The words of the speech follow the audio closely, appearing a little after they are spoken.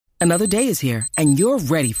Another day is here, and you're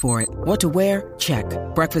ready for it. What to wear? Check.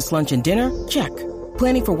 Breakfast, lunch, and dinner? Check.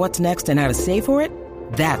 Planning for what's next and how to save for it?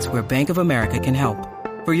 That's where Bank of America can help.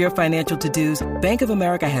 For your financial to-dos, Bank of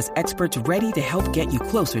America has experts ready to help get you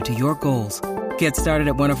closer to your goals. Get started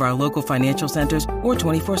at one of our local financial centers or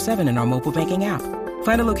 24/7 in our mobile banking app.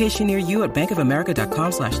 Find a location near you at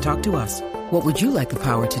bankofamerica.com/talktous. What would you like the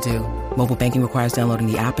power to do? Mobile banking requires downloading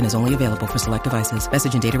the app and is only available for select devices.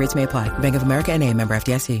 Message and data rates may apply. Bank of America N.A., member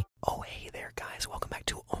FDIC. Oh, hey there, guys. Welcome back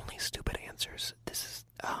to Only Stupid Answers. This is,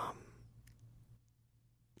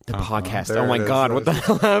 the podcast. Oh, my God. What the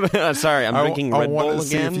hell? Sorry, I'm drinking Red Bull again. I wanted to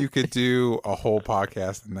see if you could do a whole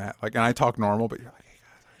podcast in that. Like, and I talk normal, but you're like, hey,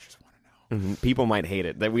 guys, I just want to know. People might hate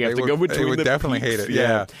it. That we have to go between They would definitely hate it,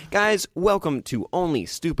 yeah. Guys, welcome to Only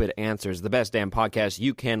Stupid Answers, the best damn podcast.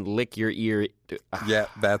 You can lick your ear. Yeah,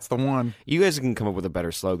 that's the one. You guys can come up with a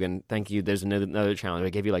better slogan. Thank you. There's another challenge. I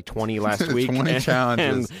gave you like 20 last week. 20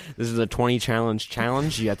 challenges. And this is a 20 challenge.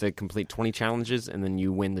 You have to complete 20 challenges, and then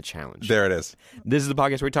you win the challenge. There it is. This is the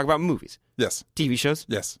podcast where we talk about movies. Yes. TV shows.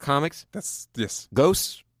 Yes. Comics. Yes.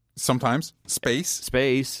 Ghosts. Sometimes.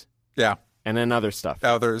 Space. Yeah. And then other stuff.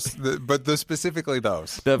 Others, but specifically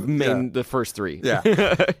those. The first three. Yeah.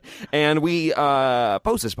 And we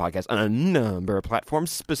post this podcast on a number of platforms,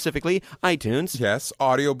 specifically iTunes. Yes.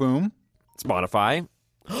 Audio Boom. Spotify.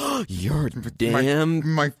 Your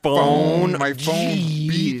damn my phone. My phone Jeez.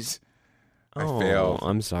 beat. I failed.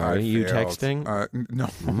 I'm sorry. You failed. texting? No.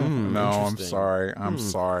 No, I'm sorry. I'm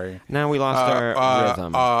sorry. Now we lost our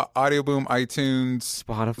rhythm. Audio Boom, iTunes,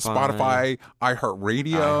 Spotify,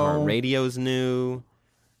 iHeartRadio. iHeartRadio's new.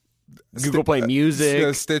 Google Play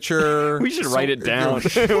Music, Stitcher. We should write it down. We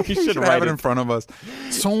should write have it in front of us.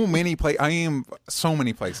 So many so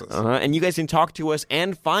many places. And you guys can talk to us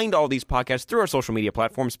and find all these podcasts through our social media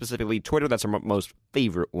platforms, specifically Twitter. That's our most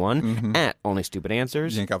favorite one, at Only Stupid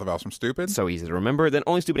Answers. Yank out the vowels from stupid. So easy to remember. Then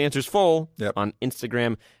Only Stupid Answers full on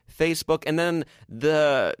Instagram, Facebook, and then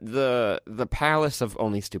the palace of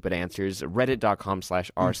Only Stupid Answers,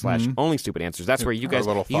 reddit.com/r/Only Stupid Answers. That's where you guys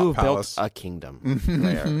you've built a kingdom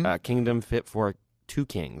there. A kingdom fit for two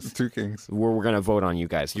kings. We're going to vote on you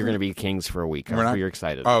guys. You're going to be kings for a week. You're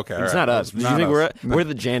excited. Oh, okay. It's not us. You think we're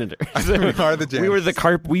the janitors. We are the janitors. We were the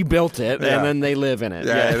carp. We built it, and then they live in it.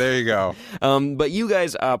 Yeah, there you go. But you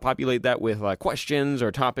guys populate that with questions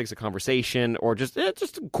or topics of conversation or just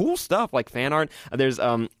cool stuff like fan art. There's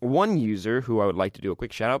one user who I would like to do a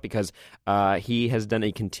quick shout out because he has done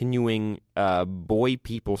a continuing boy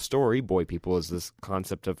people story. Boy people is this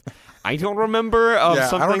concept of I don't remember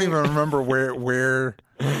something. I don't even remember where.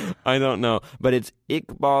 I don't know, but it's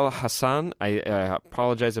Iqbal Hassan. I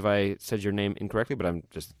apologize if I said your name incorrectly, but I'm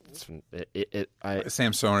just Sam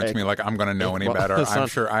Soner to me like I'm going to know any better. Hassan. I'm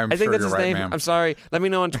sure that's you're his right, name. ma'am. I'm sorry. Let me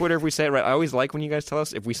know on Twitter if we say it right. I always like when you guys tell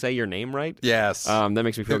us if we say your name right. Yes. That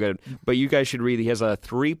makes me feel good. But you guys should read. He has a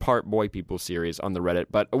 3-part Boy People series on the Reddit.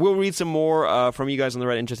 But we'll read some more from you guys on the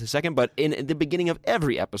Reddit in just a second. But in the beginning of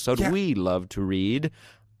every episode, we love to read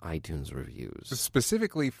iTunes reviews.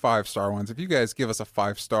 Specifically 5-star ones. If you guys give us a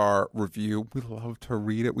 5-star review, we love to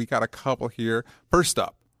read it. We got a couple here. First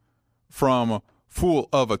up, from Fool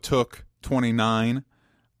of a Took 29.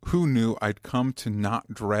 Who knew I'd come to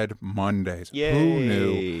not dread Mondays? Yay. Who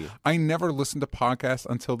knew? I never listened to podcasts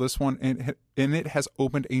until this one, and it has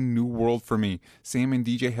opened a new world for me. Sam and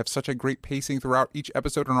DJ have such a great pacing throughout each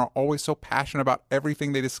episode and are always so passionate about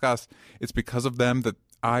everything they discuss. It's because of them that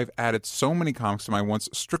I've added so many comics to my once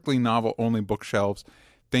strictly novel-only bookshelves.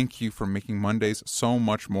 Thank you for making Mondays so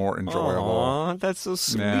much more enjoyable. Aw, that's so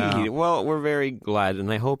sweet. Yeah. Well, we're very glad,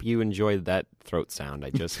 and I hope you enjoyed that throat sound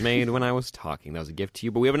I just made when I was talking. That was a gift to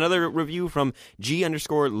you. But we have another review from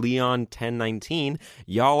G_Leon1019.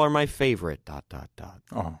 Y'all are my favorite. ... Oh,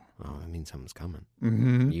 that means something's coming.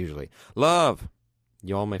 Usually. Love.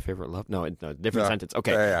 Y'all my favorite love? No, different sentence.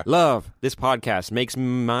 Okay. Yeah. Love. This podcast makes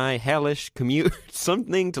my hellish commute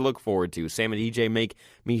something to look forward to. Sam and DJ make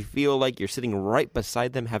me feel like you're sitting right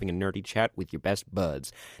beside them having a nerdy chat with your best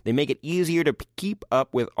buds. They make it easier to keep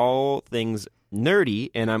up with all things nerdy,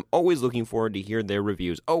 and I'm always looking forward to hear their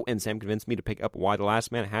reviews. Oh, and Sam convinced me to pick up Why the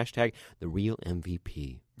Last Man, #the real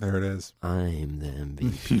MVP. There it is. I'm the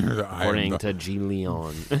MVP, according to G.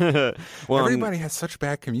 Leon. Well, everybody has such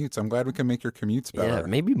bad commutes. I'm glad we can make your commutes better. Yeah,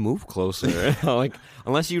 maybe move closer.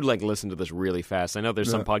 Unless you listen to this really fast. I know there's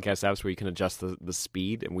some podcast apps where you can adjust the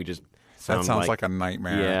speed, and we just that sounds like a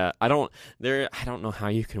nightmare. Yeah, I don't know how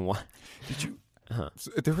you can watch. Did you?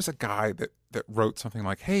 There was a guy that wrote something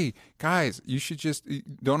like, "Hey guys, you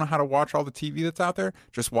don't know how to watch all the TV that's out there?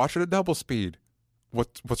 Just watch it at double speed."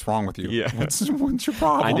 what's wrong with you? Yeah. What's your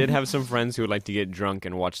problem? I did have some friends who would like to get drunk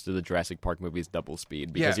and watch the Jurassic Park movies double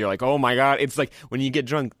speed because Yeah. you're like, oh my god, it's like when you get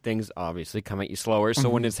drunk, things obviously come at you slower. So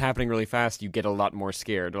when it's happening really fast, you get a lot more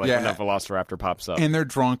scared. Like when that Velociraptor pops up. And they're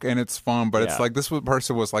drunk and it's fun, but it's Yeah. like this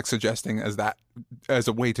person was like suggesting as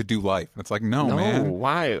a way to do life. And it's like, no, man.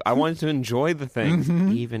 Why? I wanted to enjoy the things,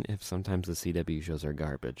 even if sometimes the CW shows are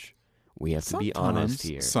garbage. We have to be honest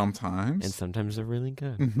here. Sometimes. And sometimes they're really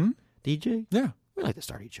good. Mm-hmm. DJ? Yeah. We like to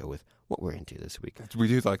start each show with what we're into this week. We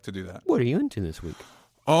do like to do that. What are you into this week?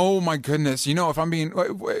 Oh my goodness! You know, if I'm being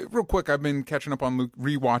real quick, I've been catching up on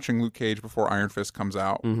rewatching Luke Cage before Iron Fist comes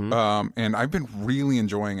out, and I've been really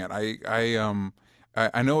enjoying it.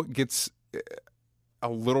 I know it gets a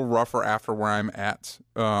little rougher after where I'm at.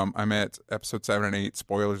 I'm at episode 7 and 8.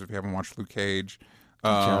 Spoilers if you haven't watched Luke Cage. Good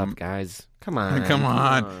job, guys. Come on. Come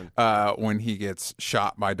on. When he gets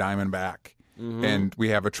shot by Diamondback. And we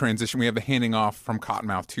have a transition. We have the handing off from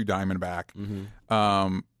Cottonmouth to Diamondback.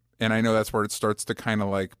 And I know that's where it starts to kind of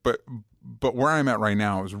like, but where I'm at right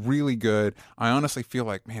now is really good. I honestly feel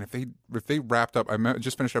like, man, if they wrapped up,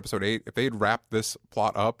 just finished episode 8. If they had wrapped this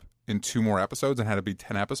plot up in 2 more episodes and had to be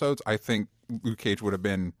 10 episodes, I think Luke Cage would have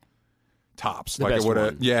been tops. The like best it would have,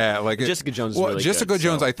 one. yeah. Like Jessica Jones is really Jessica good,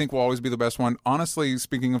 Jones, so. I think, will always be the best one. Honestly,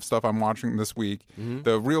 speaking of stuff I'm watching this week,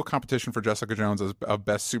 the real competition for Jessica Jones as a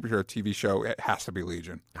best superhero TV show, it has to be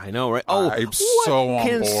Legion. I know, right? Oh, I'm what? so on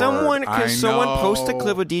Can board. someone I post a know.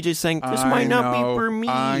 clip of DJ saying this I might not know. be for me?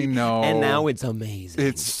 I know. And now it's amazing.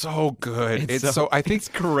 It's so good. It's It's so- so. I think it's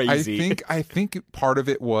crazy. I think part of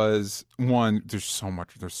it was one. There's so many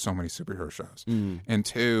superhero shows, and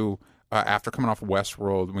 2. After coming off of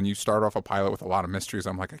Westworld, when you start off a pilot with a lot of mysteries,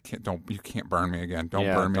 I'm like, you can't burn me again. Don't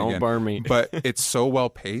burn me don't again. burn me. But it's so well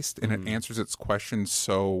paced and it answers its questions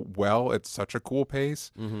so well. It's such a cool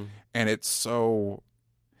pace, and it's so.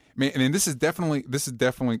 Man, I mean, this is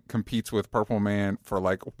definitely competes with Purple Man for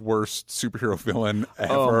like worst superhero villain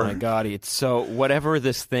ever. Oh my god, it's so whatever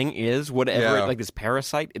this thing is, whatever Yeah. like this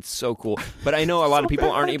parasite, it's so cool. But I know a lot of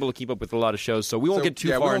people aren't able to keep up with a lot of shows, so we won't get too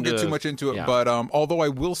far we won't into get too much into it. Yeah. But although I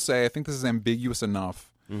will say, I think this is ambiguous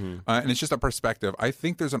enough, and it's just a perspective. I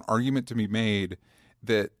think there's an argument to be made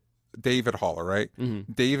that David Haller, right?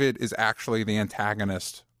 David is actually the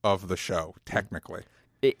antagonist of the show, technically.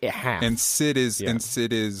 It has. And Sid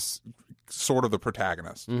is sort of the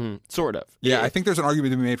protagonist. Sort of. Yeah, I think there's an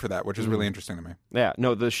argument to be made for that, which is really interesting to me. Yeah,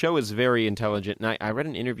 no, the show is very intelligent. And I read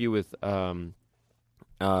an interview with I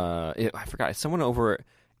forgot someone over.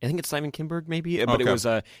 I think it's Simon Kinberg, maybe, but Okay. it was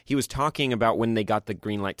he was talking about when they got the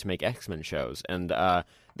green light to make X-Men shows, and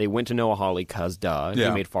they went to Noah Hawley because he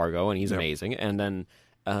Yeah. made Fargo and he's amazing, and then.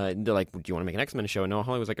 They're like, do you want to make an X-Men show? And Noah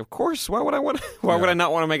Hawley was like, of course. Why would I want? Why would I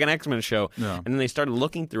not want to make an X-Men show? Yeah. And then they started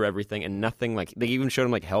looking through everything, and nothing like they even showed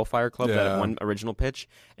him like Hellfire Club, that Yeah. one original pitch,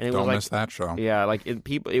 and it Don't was like miss that show. yeah, like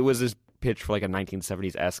it was this pitch for like a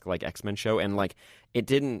 1970s-esque like X-Men show, and like it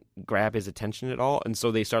didn't grab his attention at all, and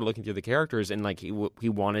so they started looking through the characters, and like he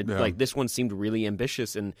wanted like this one seemed really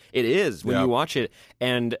ambitious, and it is when you watch it,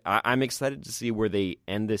 and I'm excited to see where they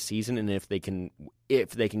end this season, and if they can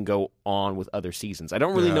go on with other seasons. I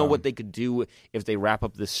don't really know what they could do if they wrap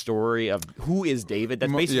up this story of who is David.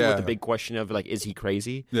 That's basically what the big question of like, is he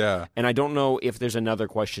crazy? Yeah. And I don't know if there's another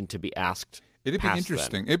question to be asked. It'd be past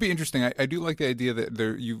interesting. then. It'd be interesting. I do like the idea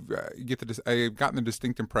that I've gotten the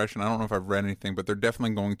distinct impression. I don't know if I've read anything, but they're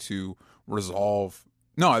definitely going to resolve.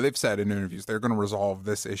 No, they've said in interviews they're going to resolve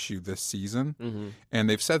this issue this season, and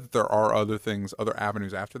they've said that there are other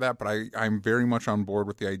avenues after that. But I'm very much on board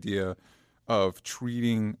with the idea of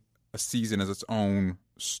treating a season as its own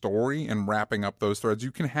story and wrapping up those threads.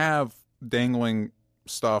 You can have dangling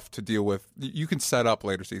stuff to deal with. You can set up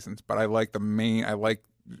later seasons, but I like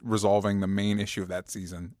resolving the main issue of that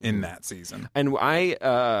season in that season. And I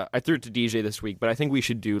threw it to DJ this week, but I think we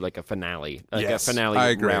should do like a finale, Yes, I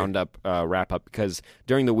finale agree. roundup, wrap up, because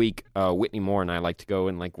during the week, Whitney Moore and I like to go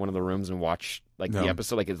in like one of the rooms and watch like the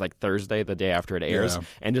episode, like it's like Thursday, the day after it airs,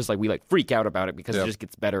 and just like we like freak out about it because it just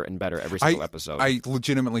gets better and better every single episode. I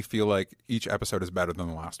legitimately feel like each episode is better than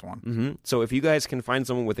the last one. So if you guys can find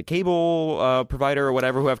someone with a cable provider or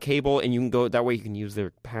whatever who have cable, and you can go that way, you can use their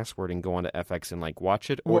password and go onto FX and like watch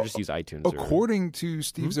it, or just use iTunes. According to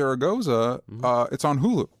Steve Zaragoza, it's on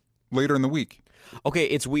Hulu later in the week. Okay,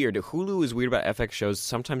 it's weird. Hulu is weird about FX shows.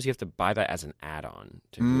 Sometimes you have to buy that as an add-on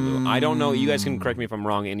to Hulu. I don't know. You guys can correct me if I'm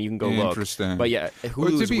wrong, and you can go look. Interesting. But yeah, Hulu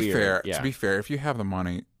Well, is weird. To be fair, if you have the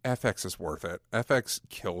money, FX is worth it. FX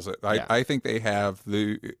kills it. Yeah. I think they have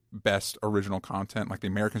the best original content. Like The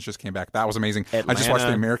Americans just came back. That was amazing. I just watched Atlanta.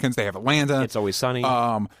 The Americans. They have Atlanta. It's Always Sunny.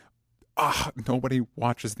 nobody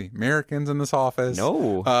watches The Americans in this office.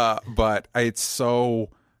 No. But it's so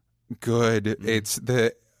good. Mm-hmm. It's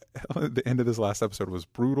the end of this last episode was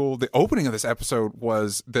brutal. The opening of this episode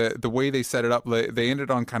was the way they set it up. They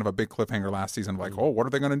ended on kind of a big cliffhanger last season. Like, oh, what are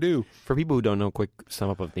they going to do? For people who don't know, quick sum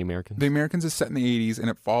up of The Americans. The Americans is set in the 80s, and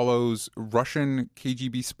it follows Russian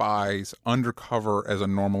KGB spies undercover as a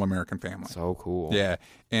normal American family. So cool. Yeah.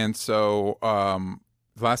 And so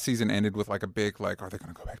last season ended with like a big, like, are they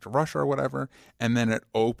going to go back to Russia or whatever? And then it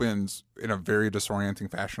opens in a very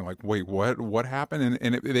disorienting fashion. Like, wait, what happened?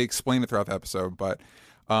 And they explain it throughout the episode. But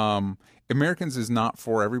Americans is not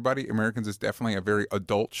for everybody. Americans is definitely a very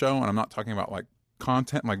adult show. And I'm not talking about like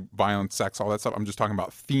content, like violence, sex, all that stuff. I'm just talking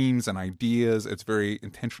about themes and ideas. It's very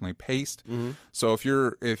intentionally paced. Mm-hmm. So if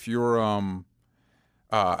you're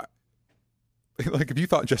like if you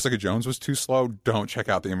thought Jessica Jones was too slow, don't check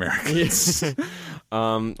out The Americans.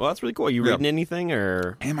 Well, that's really cool. Are you reading anything,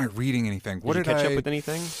 or am I reading anything? Did you catch up with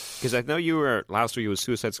anything? Because I know you were last week. It was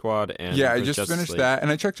Suicide Squad, and I just finished that, and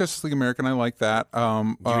I checked Justice League American. I like that.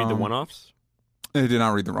 Did you read the one-offs? I did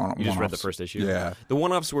not read the one-offs. You just read the first issue. Yeah, the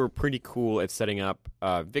one-offs were pretty cool at setting up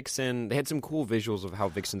Vixen. They had some cool visuals of how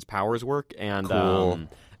Vixen's powers work, and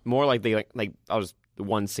more like the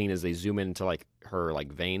one scene is they zoom into like her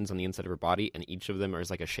like veins on the inside of her body, and each of them is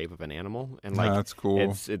like a shape of an animal, and like that's cool.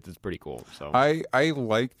 It's pretty cool. So I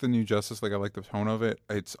like the new Justice League. I like the tone of it.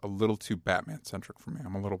 It's a little too Batman centric for me.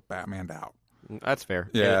 I'm a little Batmaned out. That's fair.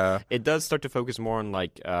 Yeah, it does start to focus more on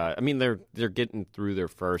like I mean they're getting through their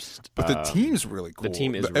first, but the team's really cool. The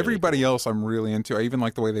team is everybody really cool. else I'm really into. I even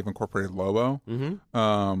like the way they've incorporated Lobo.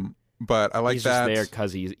 Mm-hmm. But I like he's that just there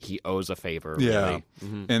because he owes a favor. Yeah, really.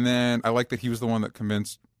 Mm-hmm. And then I like that he was the one that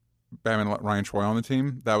convinced Batman to let Ryan Choi on the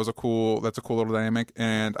team. That's a cool little dynamic.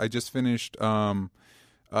 And I just finished the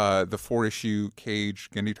 4-issue Cage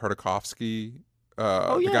Gendy Tartakovsky,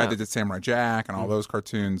 the guy that did Samurai Jack and all those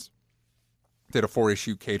cartoons. Did a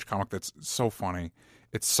 4-issue Cage comic that's so funny.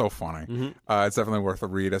 It's so funny. Mm-hmm. It's definitely worth a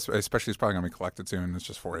read, especially it's probably going to be collected soon. It's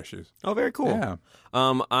just 4 issues. Oh, very cool. Yeah.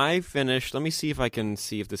 I finished. Let me see if I can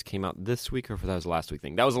see if this came out this week or if that was a last week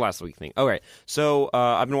thing. That was a last week thing. All right. So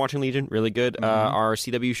I've been watching Legion. Really good. Mm-hmm. Our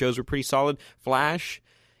CW shows were pretty solid. Flash,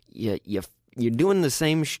 you're doing the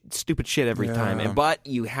same stupid shit every time, but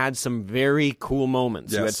you had some very cool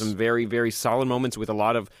moments. Yes. You had some very, very solid moments with a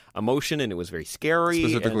lot of emotion, and it was very scary.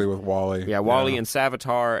 Specifically with Wally. Yeah, Wally and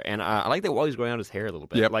Savitar, and I like that Wally's growing out his hair a little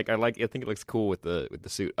bit. Yep. I think it looks cool with the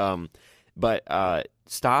suit. But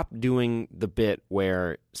stop doing the bit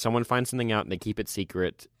where someone finds something out and they keep it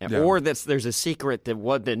secret, or there's a secret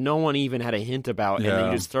that no one even had a hint about, and then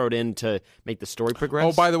you just throw it in to make the story progress.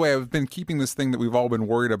 Oh, by the way, I've been keeping this thing that we've all been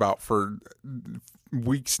worried about for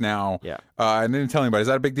weeks now. Yeah, I didn't tell anybody. Is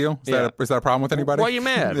that a big deal? Is that a problem with anybody? Why are you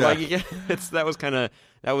mad? That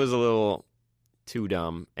was a little too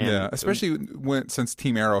dumb. And, especially since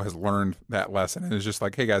Team Arrow has learned that lesson and it's just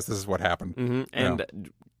like, hey guys, this is what happened. Mm-hmm. And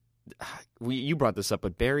you brought this up,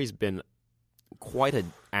 but Barry's been quite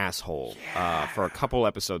an asshole for a couple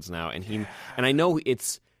episodes now, and I know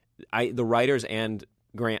the writers and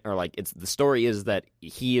Grant are like, the story is that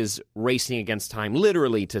he is racing against time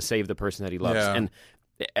literally to save the person that he loves,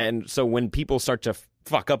 and so when people start to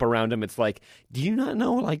fuck up around him, it's like, do you not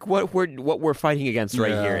know like what we're fighting against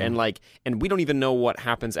right here, and we don't even know what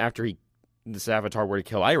happens after this Avatar were to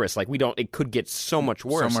kill Iris. Like it could get so much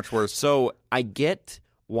worse. So I get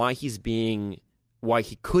why he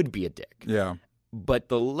could be a dick. Yeah. But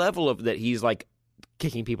the level of that he's like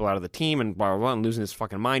kicking people out of the team and blah, blah, blah, and losing his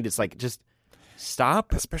fucking mind, it's like, just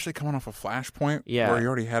stop. Especially coming off a Flashpoint where he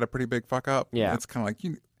already had a pretty big fuck up. Yeah. It's kind of like,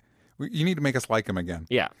 you need to make us like him again.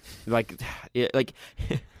 Yeah. Like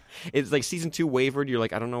it's like season 2 wavered. You're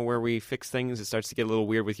like, I don't know where we fix things. It starts to get a little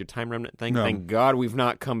weird with your time remnant thing. No. Thank God we've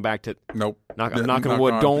not come back to... Nope. Knock on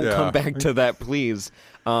wood. Don't come back to that, please.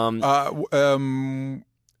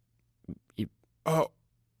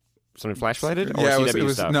 Something Flash related? Or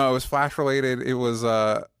CW stuff? No, it was Flash related. It was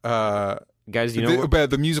guys, you know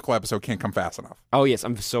the musical episode can't come fast enough. Oh yes,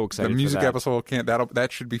 I'm so excited. The music for that. episode can't.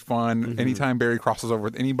 That should be fun. Mm-hmm. Anytime Barry crosses over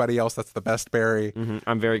with anybody else, that's the best Barry. Mm-hmm.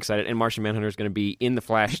 I'm very excited. And Martian Manhunter is going to be in the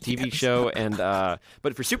Flash TV show. And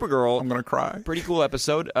but for Supergirl, I'm going to cry. Pretty cool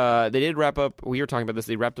episode. They did wrap up. We were talking about this.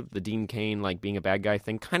 They wrapped up the Dean Cain like being a bad guy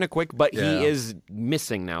thing kind of quick, but he is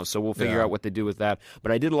missing now. So we'll figure out what they do with that.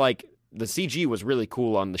 But I did like. The CG was really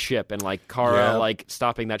cool on the ship, and like Kara like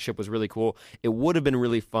stopping that ship was really cool. It would have been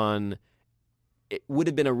really fun. It would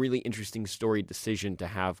have been a really interesting story decision to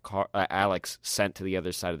have Alex sent to the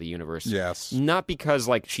other side of the universe. Yes, not because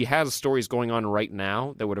like she has stories going on right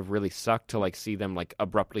now that would have really sucked to like see them like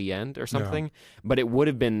abruptly end or something. But it would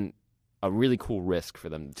have been a really cool risk for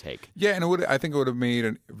them to take. Yeah, and I think it would have made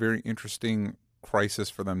a very interesting crisis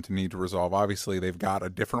for them to need to resolve. Obviously, they've got a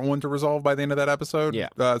different one to resolve by the end of that episode,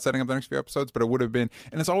 setting up the next few episodes, but it would have been,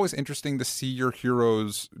 and it's always interesting to see your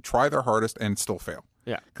heroes try their hardest and still fail.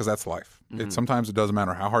 Yeah. Because that's life. Sometimes it doesn't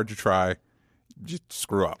matter how hard you try, you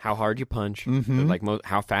screw up. How hard you punch, like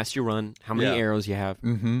how fast you run, how many arrows you have.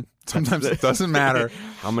 Sometimes it doesn't matter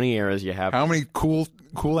how many arrows you have. How many cool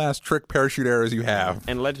ass trick parachute arrows you have.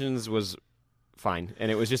 And Legends was fine, and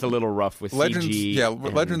it was just a little rough with Legends. CG. Yeah,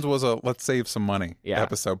 Legends was a let's save some money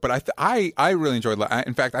episode. But I really enjoyed.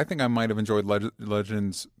 In fact, I think I might have enjoyed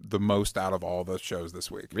Legends the most out of all the shows this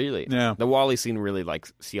week. Really? Yeah. The Wally scene really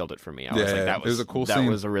sealed it for me. I was like, that was it was a cool scene.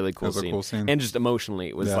 That was a really cool scene. And just emotionally,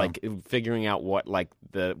 it was like figuring out what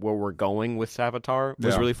where we're going with Savitar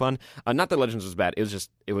was really fun. Not that Legends was bad.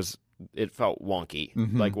 It felt wonky,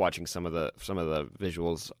 like watching some of the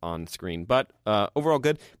visuals on screen. But overall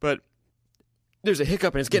good. But there's a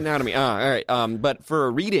hiccup and it's getting out of me. All right. But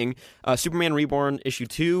for reading, Superman Reborn issue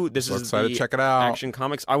 2. This is excited to check it out. Action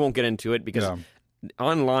Comics. I won't get into it because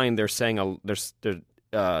online they're saying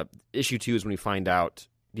issue 2 is when we find out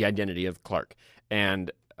the identity of Clark and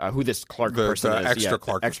who this Clark person is. Extra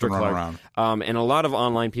Clark. Extra Clark. And a lot of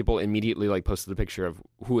online people immediately posted a picture of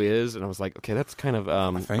who he is, and I was like, okay, that's kind of.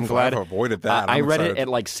 I'm glad I've avoided that. I read it at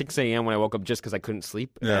like 6 a.m. when I woke up just because I couldn't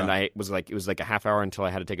sleep, and it was like a half hour until I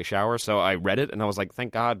had to take a shower. So I read it, and I was like,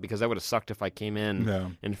 thank God, because that would have sucked if I came in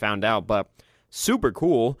and found out. But super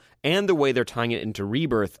cool, and the way they're tying it into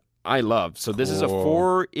Rebirth, I love. So this is a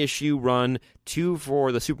 4-issue run, 2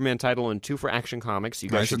 for the Superman title and 2 for Action Comics. You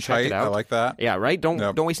guys should check it out. I like that. Yeah, right?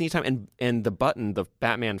 Don't waste any time. And the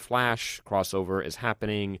Batman Flash crossover is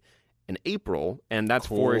happening in April, and that's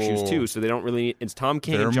 4 issues too. So they don't really. It's Tom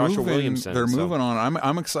King and Joshua Williamson. They're moving on.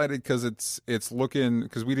 I'm excited because it's looking,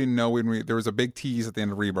 because we didn't know there was a big tease at the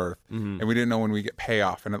end of Rebirth, and we didn't know when we get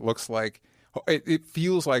payoff, and it looks like it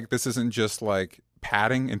feels like this isn't just like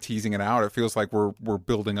padding and teasing it out. It feels like we're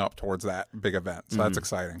building up towards that big event. So that's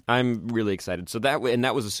exciting. I'm really excited. So that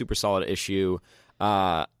was a super solid issue.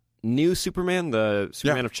 New Superman, the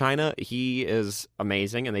Superman of China, he is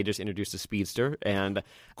amazing, and they just introduced a speedster, and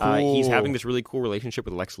he's having this really cool relationship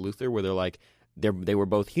with Lex Luthor, where they're like they were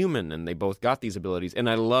both human and they both got these abilities. And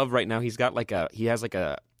I love right now he has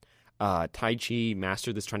a Tai Chi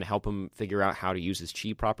master that's trying to help him figure out how to use his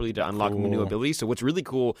chi properly to unlock new abilities. So what's really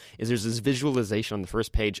cool is there's this visualization on the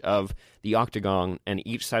first page of the octagon, and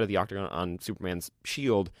each side of the octagon on Superman's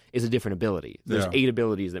shield is a different ability. There's 8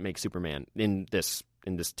 abilities that make Superman in this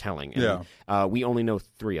telling. And we only know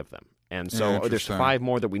 3 of them. And so there's 5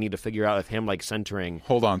 more that we need to figure out of him, like centering.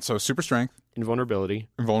 Hold on. So super strength, invulnerability,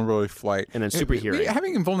 flight, and then super hearing.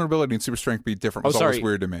 Having invulnerability and super strength be different was always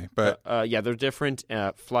weird to me. But they're different.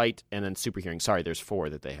 Flight and then super hearing. Sorry, there's 4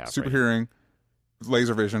 that they have. Super hearing,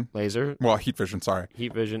 laser vision, heat vision. Sorry,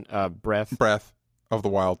 heat vision. Breath of the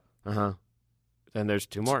wild. Then there's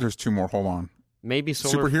 2 more. There's 2 more. Hold on. Maybe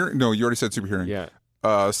super hearing. No, you already said super hearing. Yeah.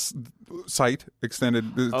 Sight extended.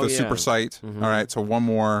 Super sight. All right. So 1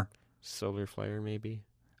 more. Solar flare, maybe.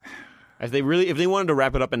 If they wanted to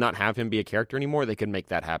wrap it up and not have him be a character anymore, they could make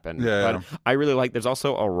that happen. But I really like. There's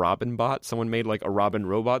also a Robin bot. Someone made like a Robin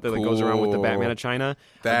robot that goes around with the Batman of China.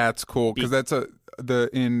 That's cool because that's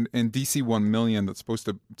in DC 1 Million that's supposed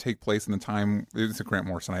to take place in the time. It's a Grant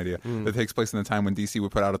Morrison idea that takes place in the time when DC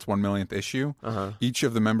would put out its 1 millionth issue. Each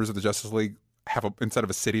of the members of the Justice League instead of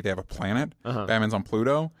a city, they have a planet. Batman's on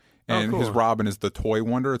Pluto. And his Robin is the Toy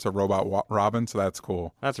Wonder. It's a robot Robin, so that's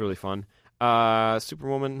cool. That's really fun.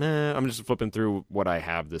 Superwoman, I'm just flipping through what I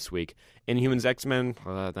have this week. Inhumans, X-Men,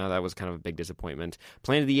 no, that was kind of a big disappointment.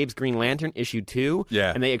 Planet of the Apes, Green Lantern, issue 2.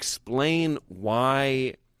 Yeah. And they explain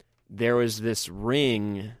why there was this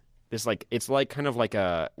ring, it's like kind of like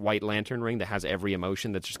a White Lantern ring that has every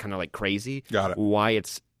emotion that's just kind of like crazy. Got it. Why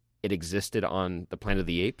it existed on the Planet of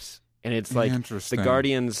the Apes. And it's like the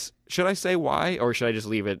Guardians. Should I say why, or should I just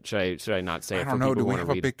leave it? Should I not say it? I don't know. Do we have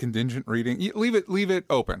a big contingent reading? Leave it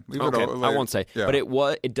open. Okay, I won't say. Yeah. But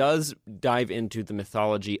it does dive into the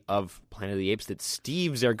mythology of Planet of the Apes that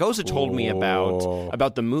Steve Zaragoza told me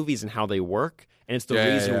about the movies and how they work, and it's the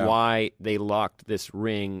reason why they locked this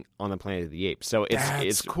ring on the Planet of the Apes. So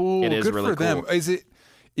it's cool. It is Good really for them. cool.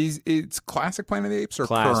 It's classic Planet of the Apes or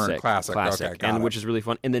classic? current classic? Okay, which is really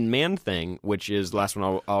fun. And then Man Thing, which is the last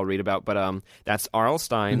one I'll read about, but that's R.L.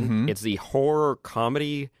 Stine. It's the horror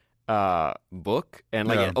comedy book, and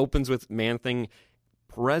it opens with Man Thing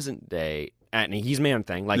present day. And he's Man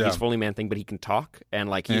Thing, he's fully Man Thing, but he can talk, and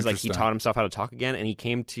he taught himself how to talk again, and he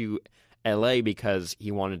came to L.A. because he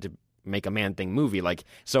wanted to make a Man Thing movie.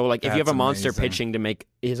 If you have a monster pitching to make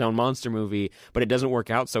his own monster movie, but it doesn't work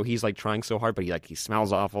out. So he's like trying so hard, but he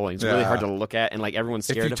smells awful, and he's really hard to look at, and like everyone's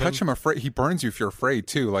scared of him. If you touch him, afraid he burns you. If you're afraid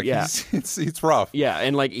too, like Yeah. it's rough. Yeah,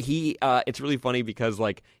 and like it's really funny because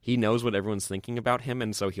like he knows what everyone's thinking about him,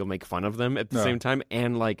 and so he'll make fun of them at the same time.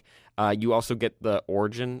 And like you also get the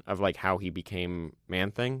origin of like how he became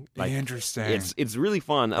Man-Thing. Like, interesting. It's really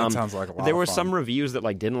fun. That sounds like a lot There of were fun. some reviews that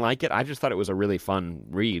like didn't like it. I just thought it was a really fun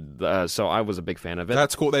read, so I was a big fan of it.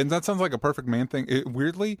 That's cool. And that sounds like a perfect Man-Thing.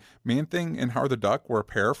 Weirdly, Man-Thing and Howard the Duck were a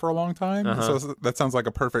pair for a long time. So that sounds like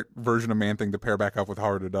a perfect version of Man-Thing to pair back up with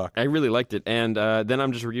Howard the Duck. I really liked it, and then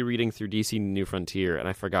I'm just rereading through DC New Frontier, and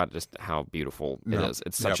I forgot just how beautiful it is.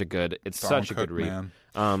 It's such a good, Don good Cook, read.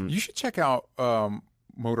 Man. You should check out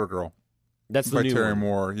Motor Girl. That's the by new Terry one.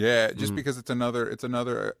 Moore. Yeah, just because it's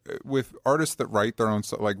another with artists that write their own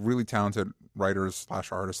stuff, like really talented writers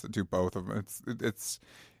 / artists that do both of them. It's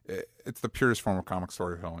the purest form of comic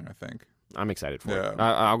storytelling, I think. I'm excited for it.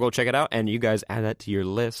 I'll go check it out, and you guys add that to your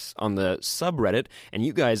list on the subreddit, and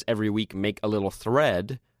you guys every week make a little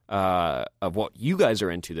thread of what you guys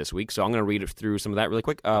are into this week. So I'm going to read through some of that really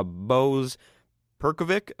quick. Bose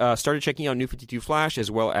Perkovic started checking out New 52 Flash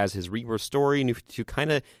as well as his Rebirth story. New 52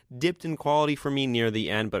 kind of dipped in quality for me near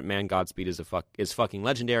the end, but man, Godspeed is fucking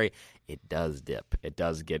legendary. It does dip. It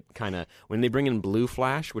does get kind of... When they bring in Blue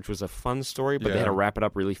Flash, which was a fun story, but they had to wrap it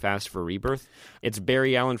up really fast for Rebirth. It's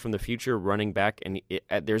Barry Allen from the future running back, and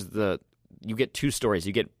you get two stories.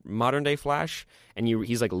 You get modern day Flash, and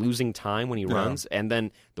he's like losing time when he runs, and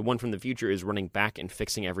then the one from the future is running back and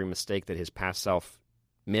fixing every mistake that his past self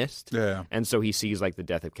missed. Yeah. And so he sees like the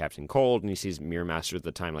death of Captain Cold, and he sees Mirror Master at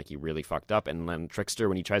the time like he really fucked up, and then Trickster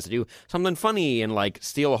when he tries to do something funny and like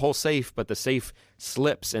steal a whole safe, but the safe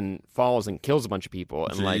slips and falls and kills a bunch of people,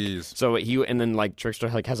 and like so and then like Trickster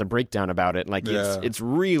like has a breakdown about it. Like it's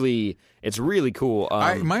really cool.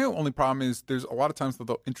 My only problem is there's a lot of times that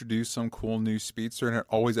they'll introduce some cool new speedster and it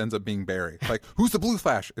always ends up being Barry. Like, who's the Blue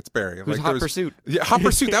Flash? It's Barry. Who's like, Hot Pursuit? Yeah, Hot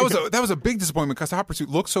Pursuit. That was a big disappointment because Hot Pursuit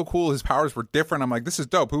looked so cool. His powers were different. I'm like, this is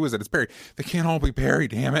dope. Who is it? It's Barry. They can't all be Barry.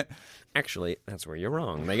 Damn it. Actually, that's where you're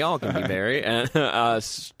wrong. They all can be Barry.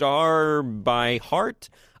 Star by Heart.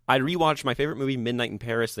 I rewatched my favorite movie, Midnight in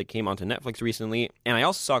Paris, that came onto Netflix recently, and I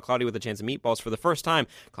also saw Cloudy with a Chance of Meatballs for the first time.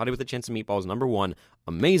 Cloudy with a Chance of Meatballs, #1,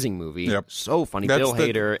 amazing movie, so funny. Bill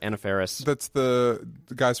Hader, Anna Faris. That's the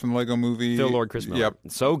guys from the Lego Movie. Phil Lord, Chris Miller.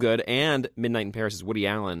 So good. And Midnight in Paris is Woody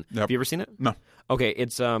Allen. Have you ever seen it? No. Okay,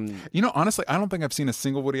 it's honestly, I don't think I've seen a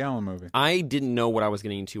single Woody Allen movie. I didn't know what I was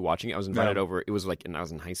getting into watching it. I was invited over. It was like, I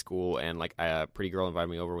was in high school, and like a pretty girl invited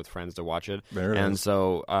me over with friends to watch it.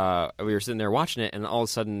 So we were sitting there watching it, and all of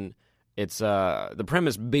a sudden, it's the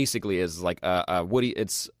premise basically is like Woody.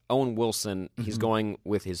 It's Owen Wilson. He's going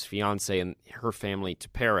with his fiance and her family to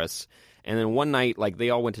Paris. And then one night, like,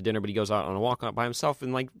 they all went to dinner, but he goes out on a walk by himself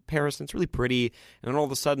in, like, Paris, and it's really pretty. And then all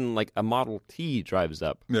of a sudden, like, a Model T drives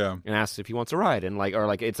up and asks if he wants a ride. And, like, or,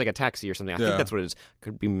 like, it's like a taxi or something. I think that's what it is.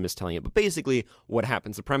 Could be mistelling it. But basically, what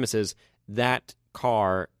happens, the premise is that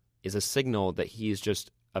car is a signal that he's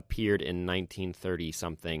just appeared in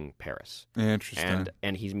 1930-something Paris. Interesting.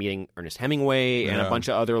 And he's meeting Ernest Hemingway and a bunch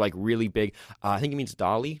of other, like, really big... I think he meets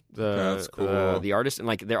Dali, That's cool. the artist. And,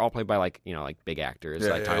 like, they're all played by, like, you know, like, big actors.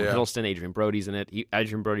 Like Tom Hiddleston, Adrian Brody's in it.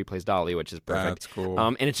 Adrian Brody plays Dali, which is perfect. That's cool.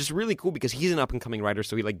 And it's just really cool because he's an up-and-coming writer,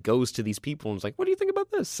 so he, like, goes to these people and is like, what do you think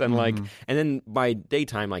about this? And, like... And then by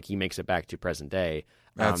daytime, like, he makes it back to present day.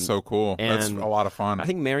 That's so cool. That's a lot of fun. I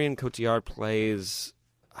think Marion Cotillard plays...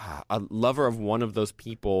 a lover of one of those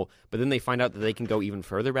people, but then they find out that they can go even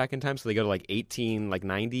further back in time, so they go to like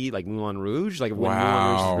 1890, like Moulin Rouge, like when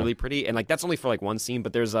Moulin Rouge is really pretty, and like that's only for like one scene,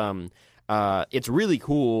 but there's it's really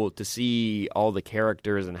cool to see all the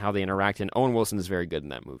characters and how they interact, and Owen Wilson is very good in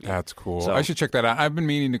that movie. That's cool. So, I should check that out. I've been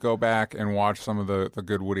meaning to go back and watch some of the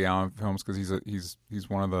good Woody Allen films because he's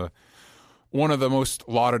one of the most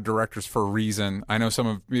lauded directors for a reason. I know some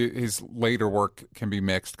of his later work can be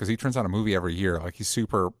mixed because he turns out a movie every year. Like, he's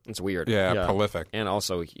super... It's weird. Yeah, prolific. And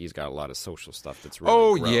also, he's got a lot of social stuff that's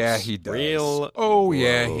really gross. Yeah, he does.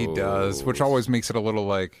 Yeah, he does. Which always makes it a little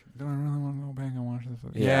like, do I really want to go back and watch this?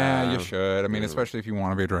 Yeah, you should. I mean, especially if you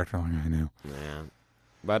want to be a director like I do. Yeah.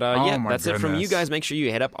 But that's it from you guys. Make sure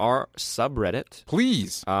you hit up our subreddit,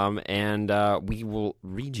 please. And we will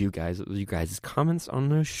read you guys' comments on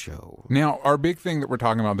the show. Now, our big thing that we're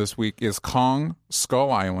talking about this week is Kong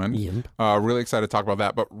Skull Island. Yep. Really excited to talk about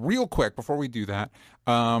that. But real quick, before we do that,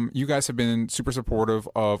 you guys have been super supportive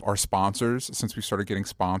of our sponsors since we started getting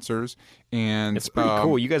sponsors, and it's pretty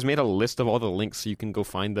cool. You guys made a list of all the links so you can go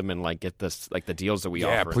find them and like get this, like the deals that we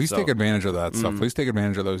offer. Yeah, please take advantage of that stuff. Please take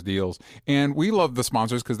advantage of those deals. And we love the sponsors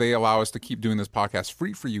sponsors because they allow us to keep doing this podcast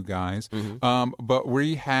free for you guys. But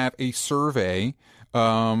we have a survey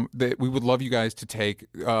that we would love you guys to take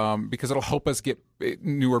because it'll help us get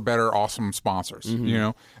newer, better, awesome sponsors. You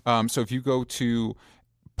know, so if you go to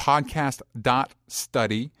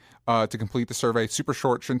podcast.study to complete the survey, super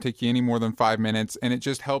short, shouldn't take you any more than 5 minutes, and it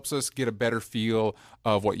just helps us get a better feel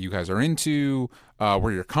of what you guys are into,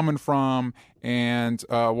 where you're coming from, and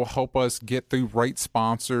will help us get the right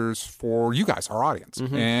sponsors for you guys, our audience.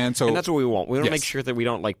 And that's what we want. We want to Yes. make sure that we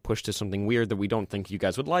don't like push to something weird that we don't think you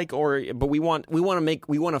guys would like, but we want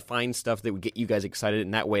to find stuff that would get you guys excited,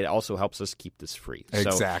 and that way it also helps us keep this free.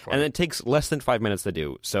 Exactly. And it takes less than 5 minutes to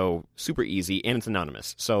do, so super easy, and it's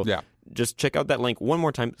anonymous. So Yeah. just check out that link one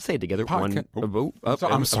more time. Say it together. I'm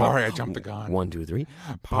sorry, I jumped the gun. 1, 2, 3.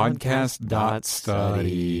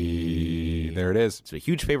 Podcast.study. There it is. It's a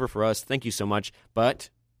huge favor for us. Thank you so much. But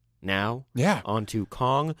now, on to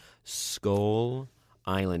Kong Skull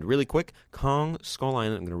Island. Really quick, Kong Skull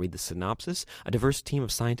Island, I'm going to read the synopsis. A diverse team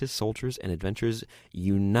of scientists, soldiers, and adventurers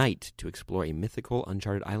unite to explore a mythical,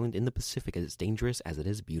 uncharted island in the Pacific as dangerous as it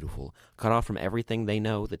is beautiful. Cut off from everything they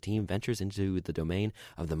know, the team ventures into the domain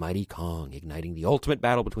of the mighty Kong, igniting the ultimate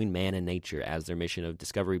battle between man and nature. As their mission of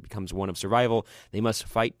discovery becomes one of survival, they must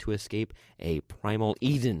fight to escape a primal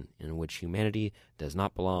Eden in which humanity does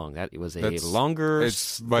not belong. That was a longer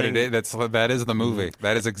thing. That is the movie.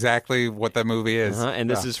 That is exactly what that movie is. And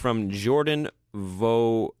this is from Jordan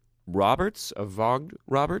Vogt Roberts.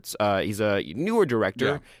 He's a newer director.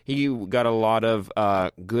 Yeah. He got a lot of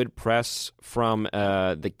good press from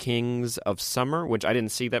The Kings of Summer, which I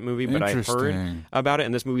didn't see that movie, but I heard about it.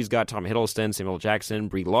 And this movie's got Tom Hiddleston, Samuel L. Jackson,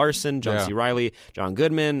 Brie Larson, John C. Reilly, John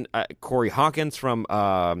Goodman, Corey Hawkins from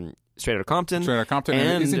Straight Outta Compton.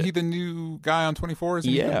 And isn't he the new guy on 24?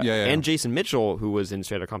 Yeah. And Jason Mitchell, who was in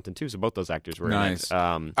Straight Outta Compton too. So both those actors were nice.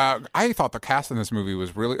 in it. I thought the cast in this movie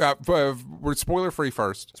was really. We're spoiler free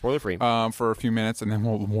first. Spoiler free. For a few minutes, and then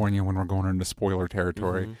we'll warn you when we're going into spoiler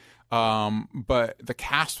territory. But the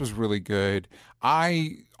cast was really good.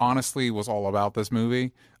 I honestly was all about this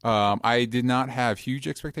movie. I did not have huge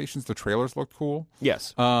expectations. The trailers looked cool.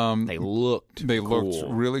 Yes. They looked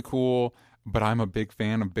really cool. But I'm a big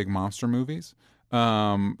fan of big monster movies,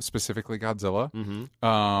 specifically Godzilla.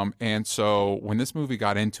 And so when this movie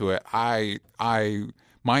got into it, my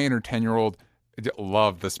inner 10-year-old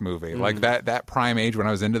loved this movie. Like that prime age when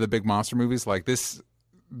I was into the big monster movies, like this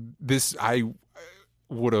I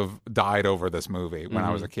would have died over this movie when I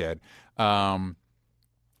was a kid. I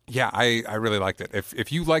really liked it.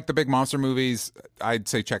 If you like the big monster movies, I'd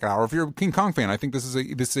say check it out. Or if you're a King Kong fan, I think this is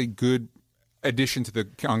a good addition to the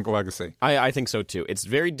Kong legacy. I think so too. It's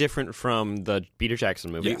very different from the Peter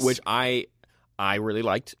Jackson movie, which I really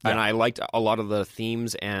liked, and I liked a lot of the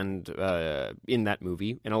themes and in that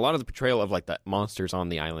movie, and a lot of the portrayal of like the monsters on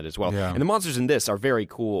the island as well. And the monsters in this are very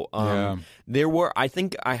cool. I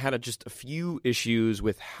think I had just a few issues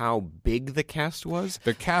with how big the cast was.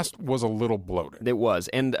 The cast was a little bloated. It was,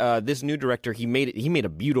 and this new director, he made a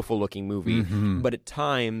beautiful looking movie, but at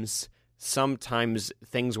sometimes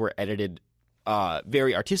things were edited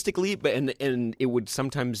very artistically, but and it would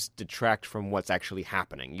sometimes detract from what's actually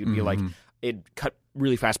happening. You'd be like, it cut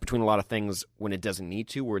really fast between a lot of things when it doesn't need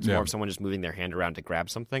to, where it's more of someone just moving their hand around to grab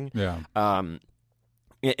something. And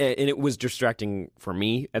it was distracting for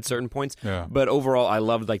me at certain points. But overall, I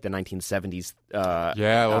loved like the 1970s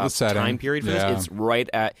I love the setting. time period for this.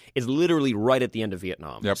 It's literally right at the end of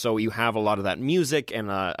Vietnam. So you have a lot of that music and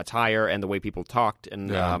attire and the way people talked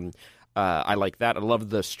and I like that. I love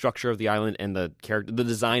the structure of the island and the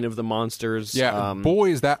design of the monsters. Boy,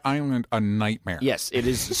 is that island a nightmare. Yes, it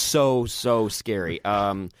is so scary.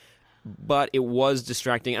 But it was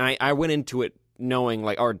distracting. And I went into it knowing,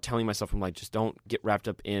 like, or telling myself, I'm like, just don't get wrapped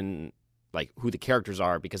up in like who the characters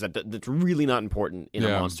are, because that's really not important in a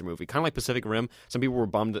monster movie. Kind of like Pacific Rim. Some people were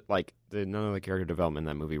bummed that like none of the character development in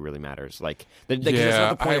that movie really matters. Like, that's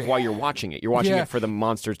not the point of why you're watching it. You're watching it for the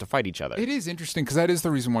monsters to fight each other. It is interesting because that is the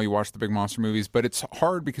reason why you watch the big monster movies, but it's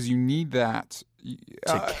hard because you need that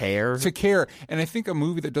to care. And I think a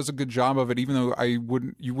movie that does a good job of it, even though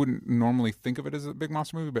you wouldn't normally think of it as a big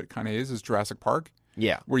monster movie, but it kind of is Jurassic Park.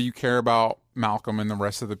 Where you care about Malcolm and the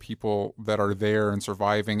rest of the people that are there and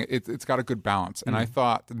surviving. It's got a good balance. And I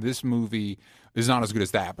thought this movie is not as good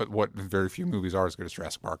as that, but what very few movies are as good as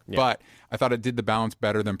Jurassic Park. But I thought it did the balance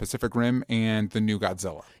better than Pacific Rim and the new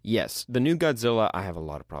Godzilla. Yes, the new Godzilla I have a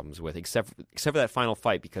lot of problems with, except for that final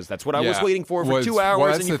fight, because that's what I was waiting for 2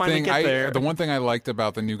 hours, and you finally get there. The one thing I liked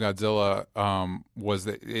about the new Godzilla was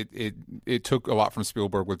that it took a lot from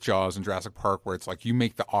Spielberg with Jaws and Jurassic Park, where it's like you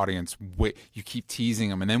make the audience wait, you keep teasing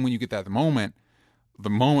them, and then when you get that moment, the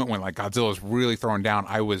moment when like Godzilla's really throwing down,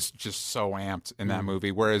 I was just so amped in that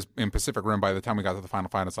movie. Whereas in Pacific Rim, by the time we got to the final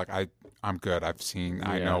fight, it's like I'm good.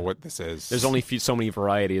 I know what this is. There's only so many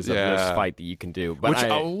varieties of this fight that you can do,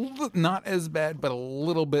 but not as bad, but a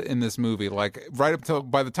little bit in this movie. Like right up till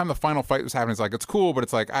by the time the final fight was happening, it's like it's cool, but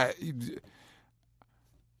it's like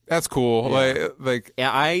that's cool. Yeah. Like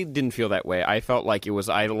yeah, I didn't feel that way. I felt like it was.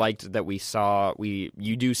 I liked that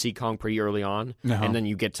you do see Kong pretty early on, and then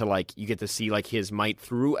you get to see like his might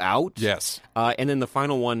throughout. Yes, and then the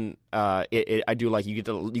final one, I do like you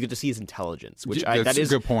get to see his intelligence, which that's a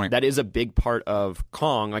good point. That is a big part of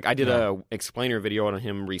Kong. Like I did a explainer video on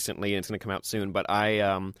him recently, and it's going to come out soon. But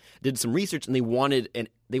I did some research, and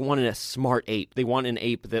they wanted a smart ape. They want an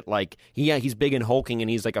ape that like he's big and hulking and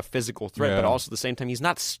he's like a physical threat, but also at the same time he's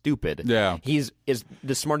not stupid. Yeah, is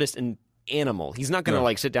the smartest animal. He's not going to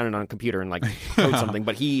like sit down on a computer and like code something,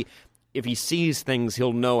 but if he sees things,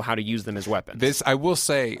 he'll know how to use them as weapons. This I will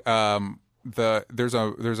say. There's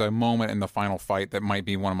a moment in the final fight that might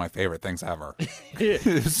be one of my favorite things ever.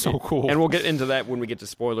 It's so cool, and we'll get into that when we get to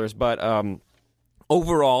spoilers. But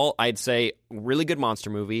overall, I'd say really good monster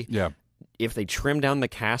movie. Yeah. If they trim down the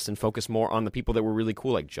cast and focus more on the people that were really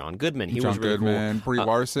cool, like John Goodman, he was really cool. Brie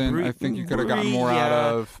Larson, I think you could have gotten more out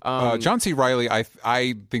of. John C. Reilly,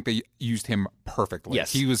 I think they used him perfectly.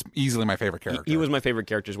 Yes. He was easily my favorite character. He was my favorite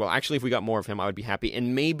character as well. Actually, if we got more of him, I would be happy.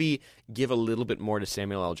 And maybe give a little bit more to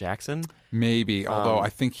Samuel L. Jackson. Maybe, although I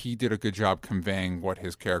think he did a good job conveying what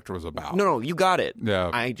his character was about. No, you got it. Yeah.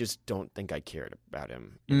 I just don't think I cared about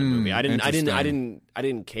him in the movie. I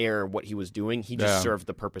didn't care what he was doing. He just served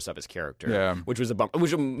the purpose of his character, which was a bummer.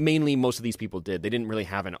 Which mainly most of these people did. They didn't really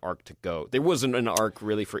have an arc to go. There wasn't an arc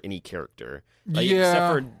really for any character,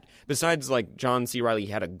 except for. Besides, like, John C. Reilly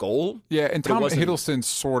had a goal. Yeah, and Tom Hiddleston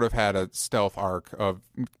sort of had a stealth arc of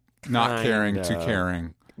not caring to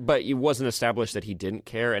caring. But it wasn't established that he didn't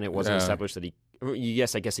care, and it wasn't established that he...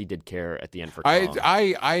 Yes, I guess he did care at the end for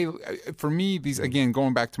Kong. For me, these, again,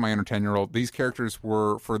 going back to my inner 10-year-old, these characters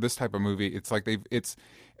were, for this type of movie, it's like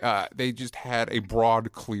they just had a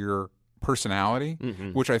broad, clear personality,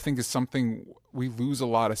 which I think is something we lose a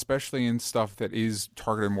lot, especially in stuff that is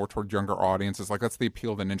targeted more toward younger audiences. Like that's the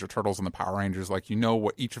appeal of the Ninja Turtles and the Power Rangers. Like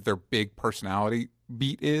what each of their big personality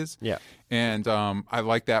beat is. Yeah, and I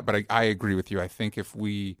like that. But I agree with you. I think if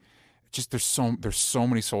we there's so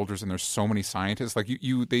many soldiers and there's so many scientists. Like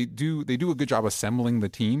they do a good job assembling the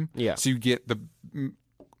team. Yeah, so you get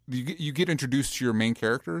you get introduced to your main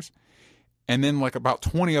characters. And then like about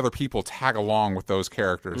 20 other people tag along with those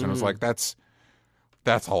characters, and it was like that's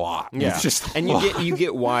a lot. Yeah, it's just you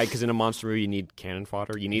get why, because in a monster movie you need cannon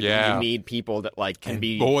fodder. You need people that like can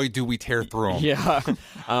be. Boy, do we tear through them. Yeah,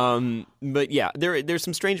 but yeah, there's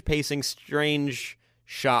some strange pacing, strange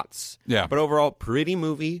shots. Yeah, but overall, pretty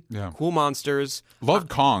movie. Yeah, cool monsters. Loved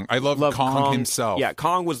Kong. I love Kong himself. Yeah,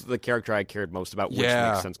 Kong was the character I cared most about, which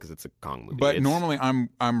makes sense because it's a Kong movie. But normally I'm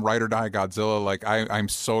ride or die Godzilla. Like I'm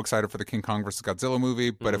so excited for the King Kong versus Godzilla movie.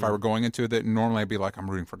 But if I were going into it, normally I'd be like,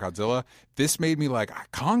 I'm rooting for Godzilla. This made me like,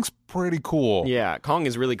 Kong's pretty cool. Yeah, Kong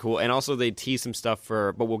is really cool. And also they tease some stuff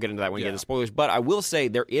but we'll get into that when we get into spoilers. But I will say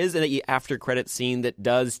there is an after credit scene that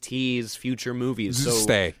does tease future movies. So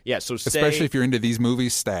stay. Yeah, so stay. Especially if you're into these movies,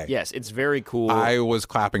 stay. Yes, it's very cool. I was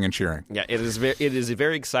clapping and cheering. Yeah, it is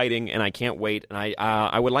very exciting, and I can't wait. And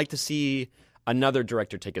I would like to see another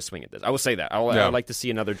director take a swing at this. I will say that. I would like to see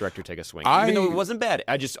another director take a swing. Even though it wasn't bad,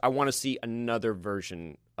 I want to see another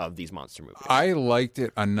version of these monster movies. I liked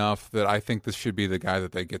it enough that I think this should be the guy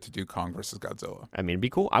that they get to do Kong versus Godzilla. I mean, it'd be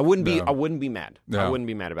cool. I wouldn't be mad. I wouldn't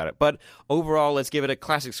be mad about it. But overall, let's give it a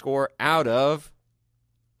classic score out of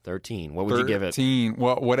 13. What would you give it? 13.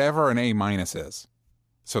 Well, whatever an A- is.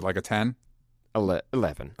 So like a 10? 11.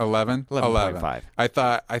 11.5. I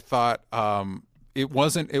thought it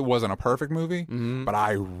wasn't a perfect movie, but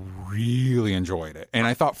I really enjoyed it. And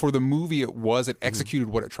I thought for the movie it executed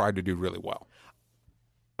what it tried to do really well.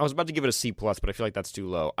 I was about to give it a C+, but I feel like that's too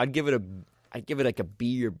low. I'd give it like a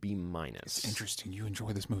B or B-. It's interesting. You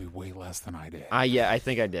enjoy this movie way less than I did. Yeah, I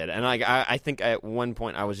think I did. And I think at one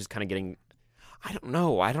point I was just kind of getting... I don't know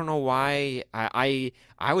why. I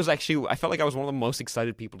felt like I was one of the most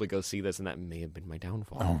excited people to go see this, and that may have been my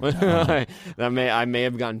downfall. Oh, no. I may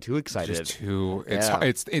have gotten too excited. Just too.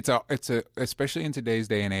 It's especially in today's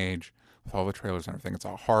day and age with all the trailers and everything, it's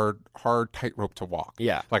a hard tightrope to walk.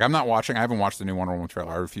 Yeah. Like I'm not watching. I haven't watched the new Wonder Woman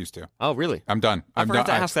trailer. I refuse to. Oh, really? I'm done. I forgot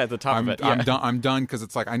to ask that at the top of it. I'm done. I'm done because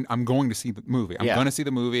it's like I'm going to see the movie. I'm Yeah. going to see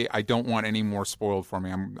the movie. I don't want any more spoiled for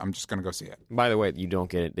me. I'm just going to go see it. By the way, you don't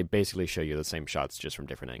get it. They basically show you the same shots just from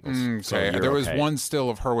different angles. So Okay. you're There was okay. one still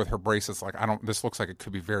of her with her bracelets. Like this looks like it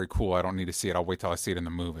could be very cool. I don't need to see it. I'll wait till I see it in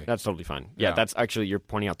the movie. That's totally fine. Yeah, Yeah. that's actually you're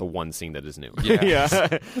pointing out the one scene that is new. Yeah.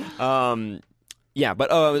 yeah. Yeah,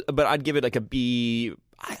 but I'd give it like a B.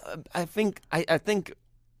 I think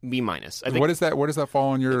B minus. I think What is that? Where does that fall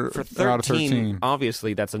on your for out of 13?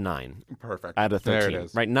 Obviously, that's a 9 Perfect. out of 13. There it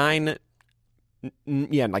is. Right, 9.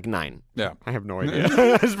 Yeah, like 9. Yeah. I have no idea.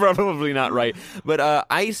 It's probably not right. But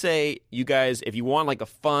I say, you guys, if you want like a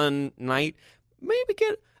fun night, maybe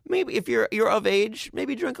if you're of age,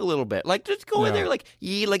 maybe drink a little bit. Like just go in there, like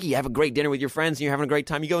you have a great dinner with your friends, and you're having a great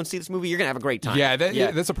time. You go and see this movie, you're gonna have a great time. Yeah,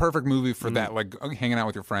 that's a perfect movie for that. Like hanging out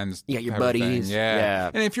with your friends. Yeah, your type of thing. buddies. Yeah.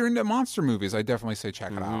 Yeah. And if you're into monster movies, I definitely say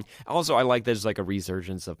check it out. Also, I like there's like a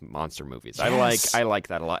resurgence of monster movies. Yes. I like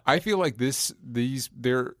that a lot. I feel like they're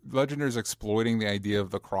Legendary's exploiting the idea of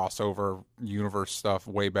the crossover universe stuff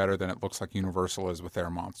way better than it looks like Universal is with their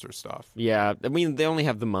monster stuff. Yeah, I mean they only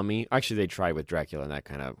have the Mummy. Actually, they tried with Dracula and that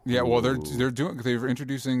kind of. Yeah, well they're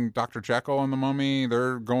introducing Dr. Jekyll and the Mummy.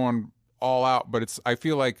 They're going all out, but I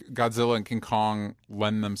feel like Godzilla and King Kong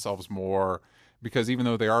lend themselves more because even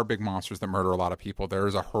though they are big monsters that murder a lot of people, there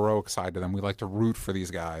is a heroic side to them. We like to root for these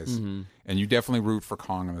guys, and you definitely root for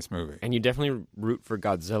Kong in this movie. And you definitely root for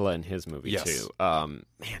Godzilla in his movie Yes. too. Man,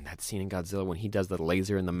 that scene in Godzilla when he does the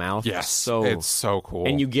laser in the mouth. Yes, it's so cool.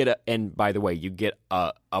 And you get and by the way, you get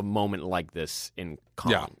a moment like this in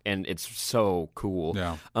Kong, Yeah. and it's so cool.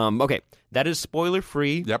 Yeah. Okay, that is spoiler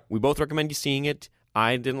free. Yep. We both recommend you seeing it.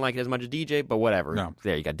 I didn't like it as much as DJ, but whatever. No.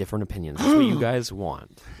 There, you got different opinions. That's what you guys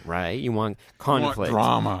want, right? You want conflict.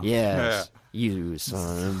 drama. Yes. You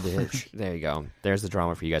son of a bitch. There you go. There's the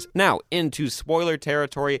drama for you guys. Now, into spoiler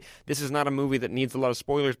territory. This is not a movie that needs a lot of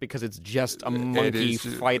spoilers because it's just a monkey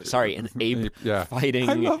fight. Sorry, an ape fighting.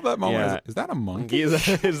 I love that moment. Yeah. Is that a monkey? Is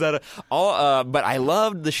that but I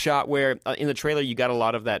loved the shot where in the trailer you got a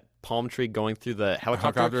lot of that palm tree going through the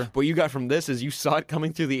helicopter. What you got from this is you saw it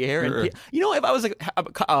coming through the air. And if I was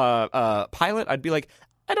a pilot, I'd be like,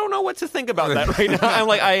 I don't know what to think about that right now. I'm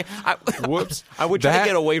like, Whoops. I would try to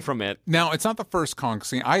get away from it. Now, it's not the first Kong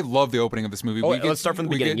scene. I love the opening of this movie. Let's start from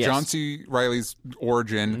the beginning. We get Yes. John C. Reilly's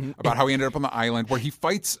origin about how he ended up on the island where he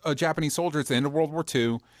fights a Japanese soldier at the end of World War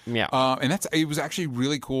II. Yeah. And it was actually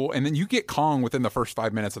really cool. And then you get Kong within the first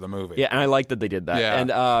 5 minutes of the movie. Yeah, and I liked that they did that. Yeah.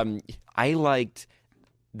 And I liked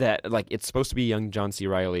that, like, it's supposed to be young John C.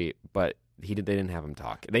 Reilly, but they didn't have him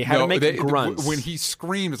talk. They had to make grunts. When he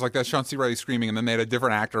screamed, it's like that's John C. Reilly screaming, and then they had a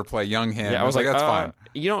different actor play young him. Yeah, I was like, that's fine.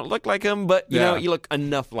 You don't look like him, but you know, you look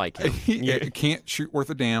enough like him. He can't shoot worth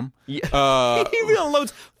a damn. Yeah. He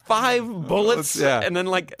unloads 5 bullets, and then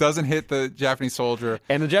like doesn't hit the Japanese soldier.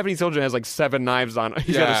 And the Japanese soldier has like 7 knives on him.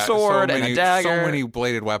 He's got a so sword many, and a dagger. So many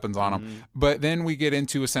bladed weapons on him. But then we get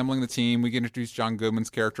into assembling the team. We get introduced John Goodman's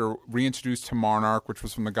character, reintroduced to Monarch, which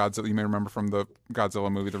was from the Godzilla. You may remember from the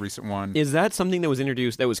Godzilla movie, the recent one. Is that something that was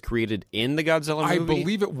introduced that was created in the Godzilla movie? I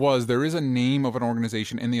believe it was. There is a name of an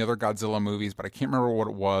organization in the other Godzilla movies, but I can't remember what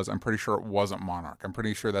it was. I'm pretty sure it wasn't Monarch. I'm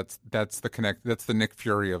pretty sure that's the Nick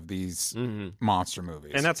Fury of these monster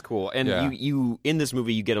movies. And that's cool. And you in this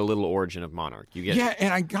movie you get a little origin of Monarch.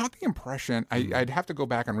 And I got the impression I'd have to go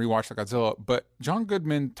back and rewatch the Godzilla, but John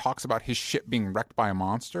Goodman talks about his ship being wrecked by a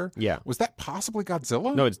monster. Yeah. Was that possibly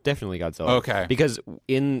Godzilla? No, it's definitely Godzilla. Okay. Because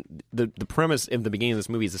in the premise in the beginning of this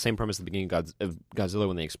movie is the same premise at the beginning of Godzilla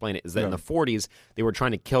when they explain it, is that in the 40s they were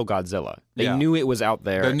trying to kill Godzilla. They knew it was out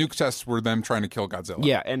there. The nuke tests were them trying to kill Godzilla.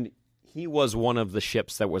 Yeah, and he was one of the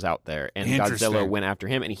ships that was out there, and Godzilla went after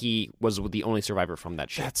him, and he was the only survivor from that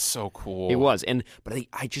ship. That's so cool. It was, but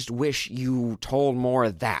I just wish you told more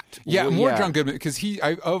of that. Yeah, more John Goodman, because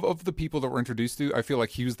of the people that we're introduced to, I feel like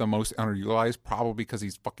he was the most underutilized, probably because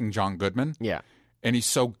he's fucking John Goodman. Yeah, and he's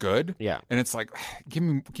so good. Yeah, and it's like, give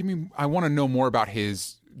me. I want to know more about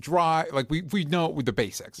his like we know with the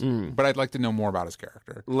basics, but I'd like to know more about his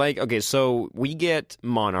character. Like, okay, so we get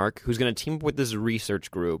Monarch, who's going to team up with this research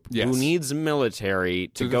group who needs military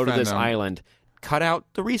to go to this island. Cut out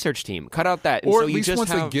the research team. Cut out that. And or so at least you just once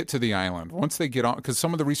they get to the island. Once they get on, because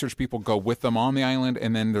some of the research people go with them on the island,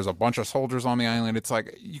 and then there's a bunch of soldiers on the island. It's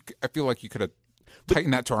like, I feel like you could have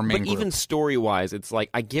tightened that to our main group. But even story-wise, it's like,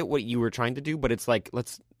 I get what you were trying to do, but it's like,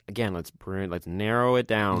 again, let's narrow it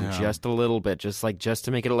down just a little bit, just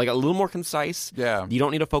to make it like a little more concise. Yeah. You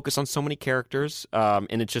don't need to focus on so many characters,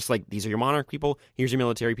 and it's just like these are your monarch people, here's your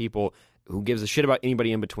military people. Who gives a shit about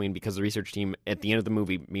anybody in between? Because the research team at the end of the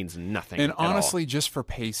movie means nothing. And at all. honestly, just for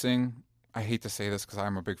pacing, I hate to say this because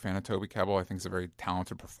I'm a big fan of Toby Kebbell. I think he's a very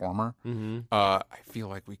talented performer. I feel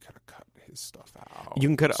like we could have cut his stuff out. You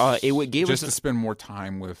can cut. It gave just us to spend more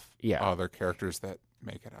time with other characters that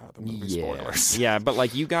make it out of the movie. Spoilers. Yeah, but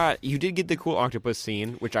like you did get the cool octopus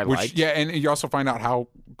scene, which I liked. Yeah, and you also find out how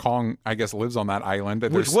Kong, I guess, lives on that island.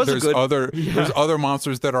 Which was there's good. There's other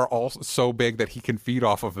monsters that are all so big that he can feed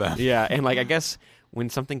off of them. Yeah, and like I guess when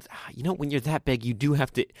something's, when you're that big, you do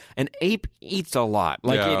have to. An ape eats a lot.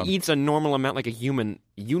 Like it eats a normal amount, like a human.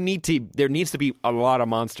 There needs to be a lot of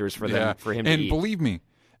monsters for him to eat. And believe me,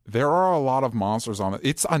 there are a lot of monsters on it.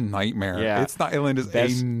 It's a nightmare. Yeah. The island is a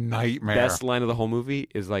nightmare. Best line of the whole movie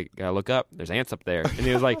is like, look up, there's ants up there. And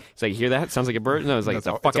he was like, you hear that? Sounds like a bird? No, it's like, it's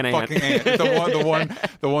a fucking ant.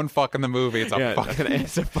 the one fuck in the movie. It's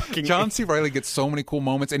a fucking John ant. C. Reilly gets so many cool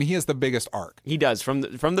moments, and he has the biggest arc. He does. From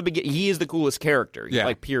the beginning, he is the coolest character. Yeah.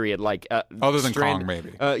 Like, period. Like, other than Kong,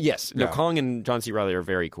 maybe. Yes. No, Kong and John C. Reilly are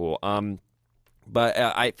very cool. But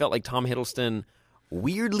I felt like Tom Hiddleston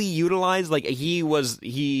weirdly utilized. Like you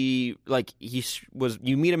meet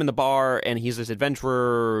him in the bar and he's this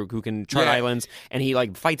adventurer who can chart islands, and he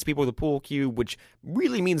like fights people with a pool cue, which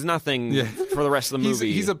really means nothing for the rest of the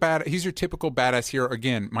movie. He's your typical badass hero.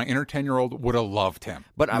 Again, my inner 10-year-old would have loved him.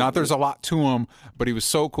 But there's a lot to him, but he was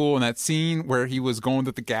so cool in that scene where he was going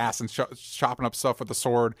with the gas and chopping up stuff with the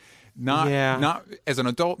sword. Not as an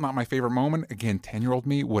adult, not my favorite moment. Again, 10-year-old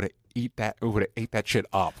me would have ate that shit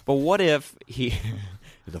up. But what if he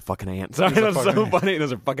There's a fucking ant. Sorry, that's so funny.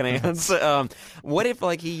 Those are fucking ants. What if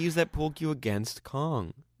like he used that pool cue against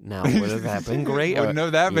Kong? Now would have that been great? Wouldn't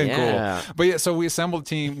have that been cool? But yeah, so we assemble a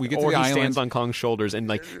team. We get to the island. Or he stands on Kong's shoulders and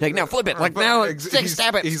like now flip it. Like now,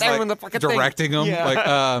 stab it. Stab him in the fucking directing thing. him.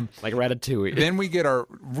 Yeah. Like Ratatouille. Then we get our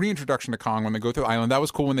reintroduction to Kong when they go through the island. That was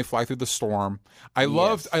cool when they fly through the storm. I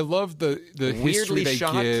loved the history they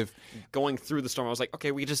give. Going through the storm, I was like,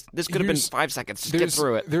 okay, this could have been 5 seconds. Just get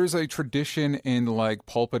through it. There's a tradition in like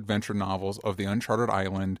pulp adventure novels of the uncharted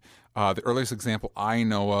island. The earliest example I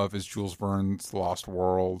know of is Jules Verne's The Lost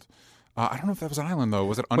World. I don't know if that was an island though.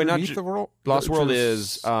 Was it underneath the world? Lost World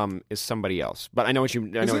is somebody else, but I know what you're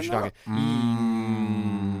talking.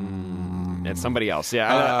 It's somebody else.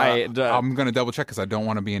 Yeah, I'm going to double check because I don't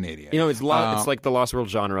want to be an idiot. It's like the Lost World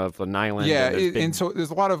genre of an island. Yeah, and so there's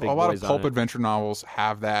a lot of pulp adventure novels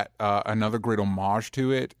have that. Another great homage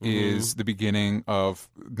to it is the beginning of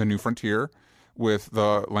The New Frontier with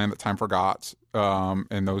the land that time forgot,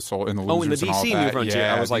 and those soul in the losers in the DC New Frontier.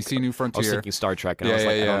 Yeah, I was like, DC New Frontier. I was thinking Star Trek, and I was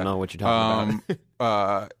like, I don't know what you're talking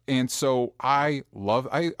about. And so I love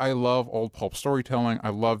old pulp storytelling. I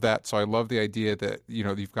love that. So I love the idea that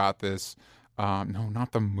you've got this. No,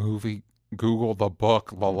 not the movie. Google the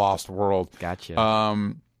book, The Lost World. Gotcha.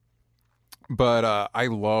 But I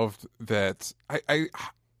loved that. I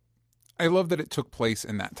love that it took place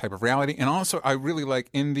in that type of reality, and also I really like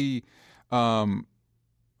in the. I'm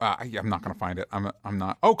not going to find it. I'm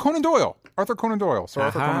not. Oh, Conan Doyle. Arthur Conan Doyle. So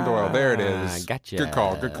Arthur Conan Doyle. There it is. Gotcha. Good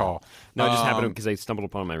call. No, it just happened because I stumbled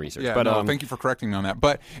upon my research. Yeah, but thank you for correcting me on that.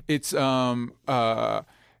 But it's and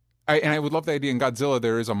I would love the idea in Godzilla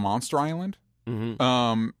there is a monster island.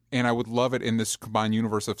 And I would love it in this combined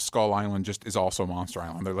universe of Skull Island just is also Monster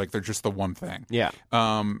Island. They're just the one thing. Yeah.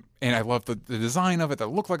 And I love the design of it that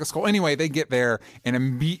looked like a skull. Anyway, they get there and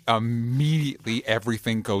immediately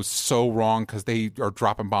everything goes so wrong because they are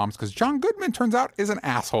dropping bombs because John Goodman turns out is an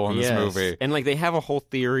asshole in this movie. And like they have a whole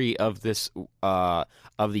theory of this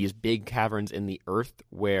of these big caverns in the earth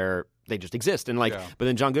where they just exist. And like but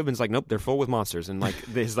then John Goodman's like, nope, they're full with monsters. And like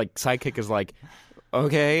his like sidekick is like,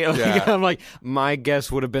 okay, I'm like, my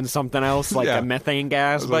guess would have been something else, like a methane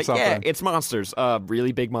gas, but it's monsters,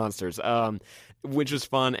 really big monsters, which is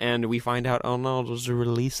fun. And we find out, oh no, those are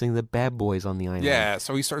releasing the bad boys on the island. Yeah,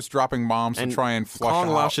 so he starts dropping bombs to try and flush Kong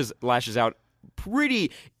out. lashes out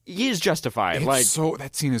pretty. He is justified.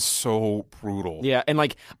 That scene is so brutal. Yeah, and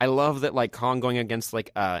like I love that like Kong going against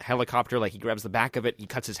like a helicopter, like he grabs the back of it, he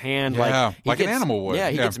cuts his hand, like an animal would. Yeah,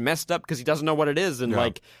 he gets messed up because he doesn't know what it is, and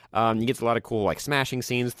like You get a lot of cool like smashing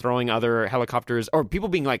scenes, throwing other helicopters, or people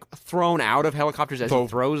being like thrown out of helicopters as he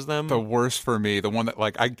throws them. The worst for me, the one that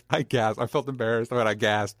like I gasped, I felt embarrassed when I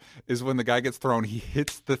gasped, is when the guy gets thrown, he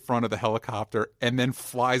hits the front of the helicopter and then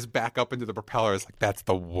flies back up into the propeller. It's like, that's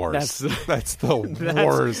the worst. That's the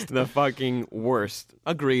worst. The fucking worst.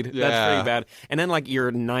 Agreed. Yeah. That's pretty bad. And then like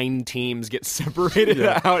your 9 teams get separated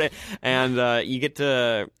out, and you get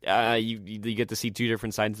to you get to see 2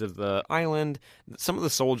 different sides of the island. Some of the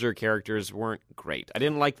soldier characters weren't great. I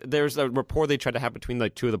didn't like. There's a rapport they tried to have between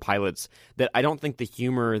like 2 of the pilots that I don't think the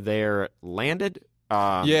humor there landed. It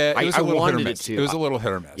was a little hit or wanted miss. it to. It was a little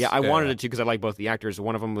hit or miss. Yeah, I wanted it to because I like both the actors.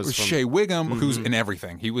 One of them was from Shea Wiggum, who's in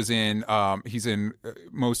everything. He was in. He's in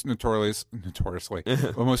most notoriously,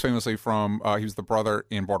 but most famously from. He was the brother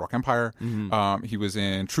in Boardwalk Empire. He was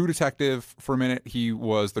in True Detective for a minute. He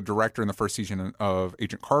was the director in the first season of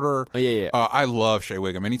Agent Carter. Oh, yeah. I love Shea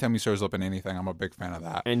Wiggum. Anytime he shows up in anything, I'm a big fan of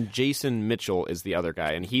that. And Jason Mitchell is the other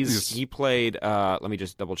guy, and he played. Let me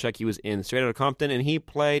just double check. He was in Straight Outta Compton, and he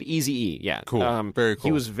played Eazy-E. Yeah, Cool. Very cool.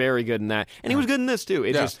 He was very good in that, and he was good in this too.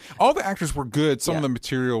 All the actors were good. Some of the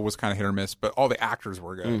material was kind of hit or miss, but all the actors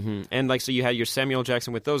were good. And like, so you had your Samuel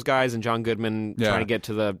Jackson with those guys, and John Goodman trying to get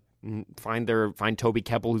to the find Toby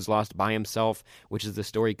Kebbell, who's lost by himself, which is the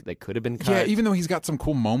story that could have been cut. Yeah, even though he's got some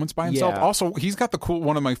cool moments by himself. Yeah. Also, he's got the cool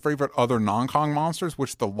one of my favorite other non-Kong monsters,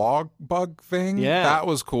 which the log bug thing. Yeah, that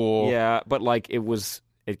was cool. Yeah, but like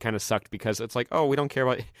it kind of sucked because it's like, oh, we don't care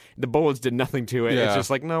about the bullets did nothing to it. Yeah. It's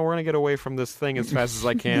just like, no, we're gonna get away from this thing as fast as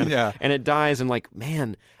I can. Yeah. And it dies, and like,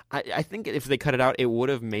 man, I think if they cut it out, it would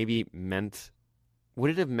have maybe meant.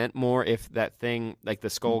 Would it have meant more if that thing, like the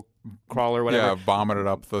skull crawler, whatever, vomited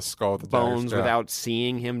up the skull, the bones without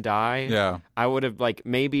seeing him die? Yeah, I would have like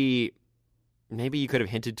maybe you could have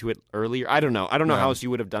hinted to it earlier. I don't know how else you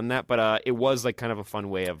would have done that, but it was like kind of a fun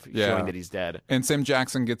way of showing that he's dead. And Sam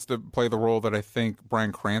Jackson gets to play the role that I think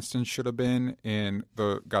Bryan Cranston should have been in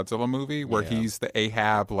the Godzilla movie, where he's the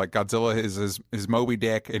Ahab, like Godzilla is his Moby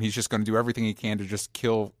Dick, and he's just going to do everything he can to just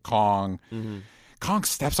kill Kong. Kong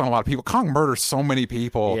steps on a lot of people. Kong murders so many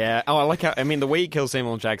people. Yeah. Oh, I like how. I mean, the way he kills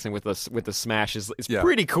Samuel Jackson with the smash is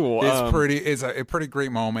pretty cool. It's a pretty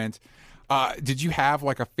great moment. Did you have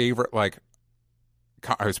like a favorite like?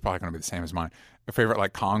 It's probably going to be the same as mine. A favorite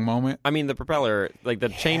like Kong moment. I mean, the propeller, like the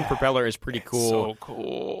chain propeller, is pretty cool. So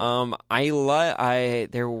cool. What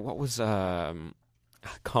was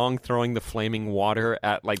Kong throwing the flaming water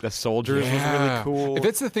at like the soldiers was really cool.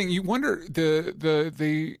 That's the thing. You wonder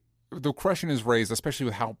the question is raised, especially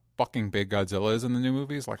with how fucking big Godzilla is in the new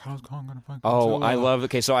movies. Like, how's Kong gonna fight Godzilla? Oh, I love.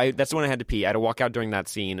 Okay, so that's the one I had to pee. I had to walk out during that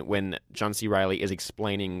scene when John C. Reilly is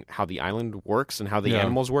explaining how the island works and how the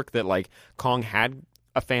animals work. That like Kong had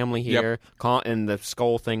a family here. Kong and the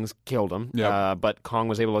skull things killed him. But Kong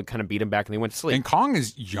was able to kind of beat him back, and they went to sleep. And Kong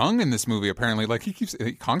is young in this movie. Apparently, like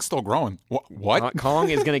Kong's still growing. What? Kong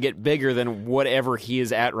is going to get bigger than whatever he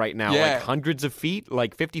is at right now. Like hundreds of feet,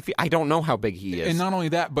 like 50 feet. I don't know how big he is. And not only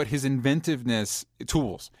that, but his inventiveness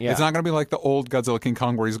tools. Yeah. It's not going to be like the old Godzilla King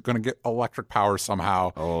Kong where he's going to get electric power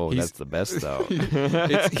somehow. Oh, that's the best though.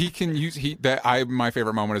 He can use my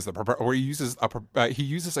favorite moment is the propeller, where he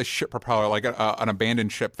uses a ship propeller, like an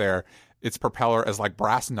abandoned ship there. Its propeller as like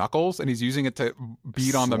brass knuckles, and he's using it to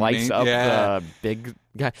beat on the main. Slice up the big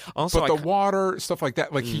guy. Also, but the water stuff like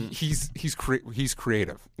that, like he's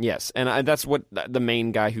creative. Yes, and that's what the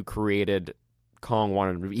main guy who created Kong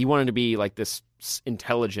wanted to be. He wanted to be like this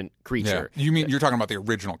intelligent creature. Yeah. You mean you're talking about the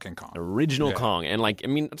original King Kong? Kong, and like I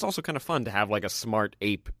mean, it's also kind of fun to have like a smart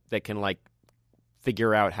ape that can like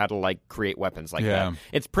figure out how to like create weapons like that.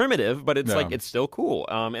 It's primitive, but it's like it's still cool.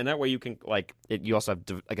 And that way you can like you also have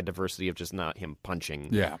like a diversity of just not him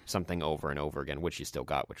punching something over and over again, which he still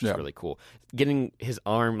got, which is really cool. Getting his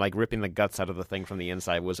arm like ripping the guts out of the thing from the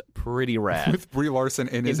inside was pretty rad. With Brie Larson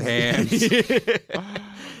in his hands.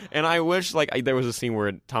 And I wish like there was a scene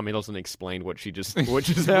where Tom Hiddleston explained what just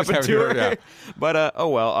happened to her. Yeah. But oh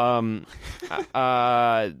well.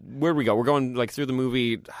 Where'd we go? We're going like through the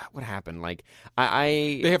movie. What happened? Like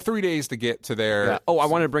they have 3 days to get to their. Yeah. Oh, I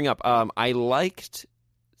wanted to bring up. I liked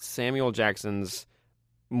Samuel Jackson's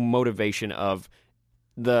motivation of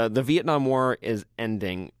the Vietnam War is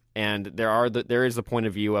ending. And there is the point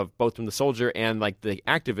of view of both from the soldier and like the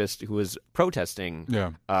activist who is protesting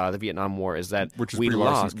the Vietnam War is that which is we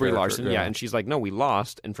lost. Brie Larson, yeah. And she's like, no, we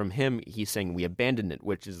lost. And from him, he's saying we abandoned it,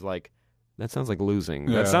 which is like, that sounds like losing.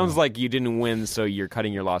 Yeah. That sounds like you didn't win, so you're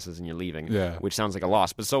cutting your losses and you're leaving, which sounds like a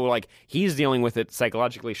loss. But so like he's dealing with it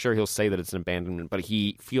psychologically. Sure, he'll say that it's an abandonment, but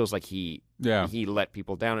he feels like he let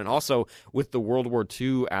people down. And also with the World War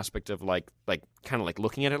II aspect of like kind of like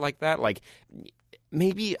looking at it like that, like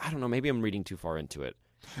maybe, I don't know, maybe I'm reading too far into it.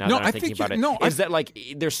 Now No, that I'm I thinking think about it, no, is that like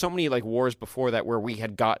there's so many like wars before that where he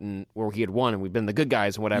had won and we've been the good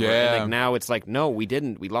guys and whatever. Yeah. And like now it's like no, we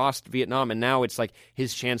didn't. We lost Vietnam, and now it's like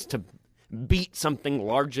his chance to beat something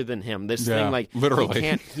larger than him. This thing, like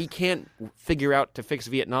literally, he can't figure out to fix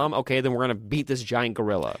Vietnam. Okay, then we're gonna beat this giant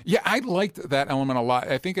gorilla. Yeah, I liked that element a lot.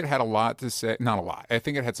 I think it had a lot to say. Not a lot. I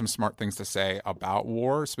think it had some smart things to say about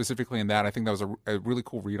war, specifically in that. I think that was a really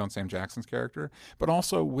cool read on Sam Jackson's character, but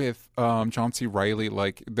also with John C. Reilly,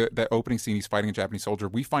 like that opening scene, he's fighting a Japanese soldier.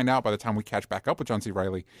 We find out by the time we catch back up with John C.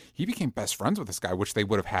 Reilly, he became best friends with this guy, which they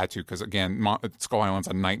would have had to because again, Skull Island's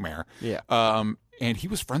a nightmare. Yeah. And he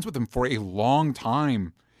was friends with him for a long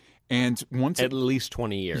time. And once at least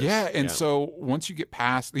 20 years. Yeah, and so once you get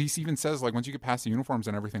past, he even says like once you get past the uniforms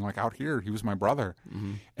and everything, like out here, he was my brother.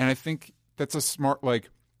 Mm-hmm. And I think that's a smart like.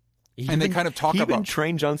 They kind of talk he about. He even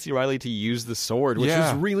trained John C. Reilly to use the sword, which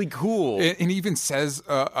was really cool. And he even says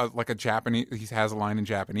like a Japanese. He has a line in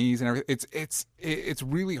Japanese and everything. It's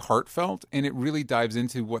really heartfelt, and it really dives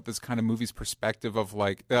into what this kind of movie's perspective of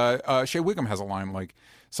like. Shea Whigham has a line like,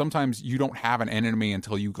 "Sometimes you don't have an enemy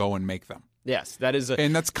until you go and make them." Yes, that is,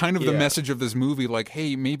 and that's kind of the message of this movie. Like,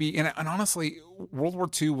 hey, maybe, and honestly, World War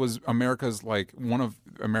II was America's like one of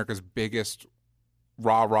America's biggest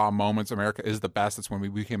rah moments. America is the best. It's when we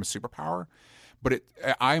became a superpower. But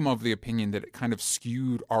I'm of the opinion that it kind of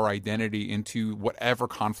skewed our identity into whatever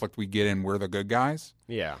conflict we get in. We're the good guys.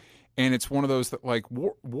 Yeah. And it's one of those that like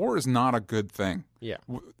war is not a good thing. Yeah.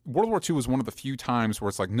 World War II was one of the few times where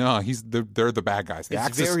it's like, no, they're the bad guys. The it's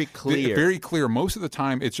Axis, very clear. Very clear. Most of the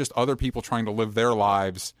time, it's just other people trying to live their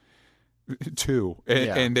lives too,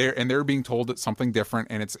 and they're being told it's something different,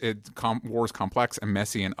 and war is complex and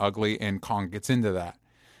messy and ugly, and Kong gets into that.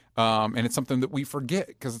 And it's something that we forget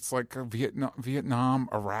because it's like Vietnam,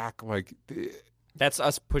 Iraq, like. That's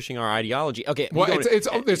us pushing our ideology. Okay. Well,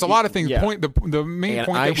 there's a lot of things. Yeah. The main and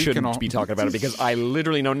point I that we shouldn't can be talking about it because I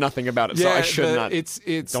literally know nothing about it, so I should not.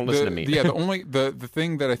 Don't listen to me. Yeah, the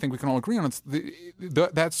thing that I think we can all agree on is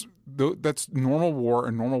that's normal war,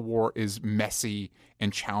 and normal war is messy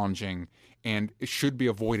and challenging, and it should be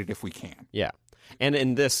avoided if we can. Yeah. And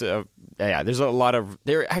in this, there's a lot of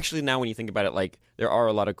actually now when you think about it, like there are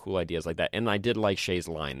a lot of cool ideas like that. And I did like Shea's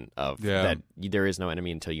line of that there is no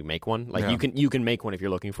enemy until you make one. Like you can make one if you're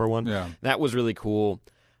looking for one. Yeah. That was really cool.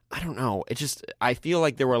 I don't know. It just I feel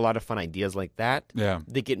like there were a lot of fun ideas like that. Yeah.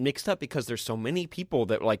 They get mixed up because there's so many people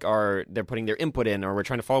that like they're putting their input in, or we're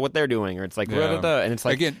trying to follow what they're doing, or it's like and it's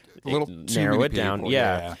like again a little narrow it down.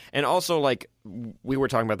 Yeah. And also like we were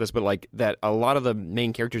talking about this, but like that a lot of the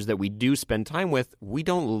main characters that we do spend time with, we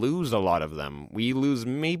don't lose a lot of them. We lose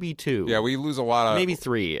maybe 2. Yeah, we lose a lot of maybe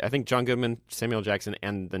 3. I think John Goodman, Samuel Jackson,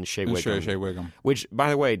 and then Shea Whigham. Shea Whigham. Which,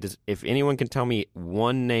 by the way, if anyone can tell me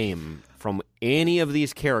one name from any of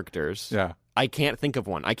these characters, I can't think of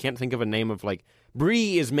one. I can't think of a name of like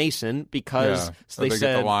Bree is Mason because they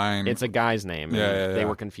said it's a guy's name. And they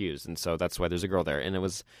were confused, and so that's why there's a girl there. And it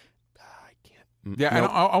was. Yeah, nope. And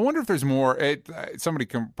I wonder if there's more. Somebody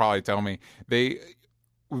can probably tell me.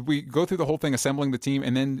 We go through the whole thing assembling the team,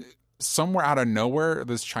 and then somewhere out of nowhere,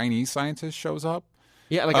 this Chinese scientist shows up.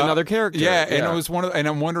 Yeah, like another character. Yeah, and it was and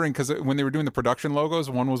I'm wondering because when they were doing the production logos,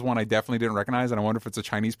 one was one I definitely didn't recognize, and I wonder if it's a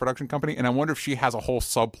Chinese production company, and I wonder if she has a whole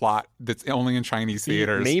subplot that's only in Chinese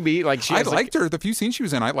theaters. Maybe like I liked her. The few scenes she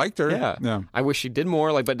was in, I liked her. Yeah. I wish she did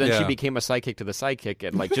more. Like, but then she became a sidekick to the sidekick,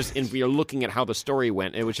 and like just you're looking at how the story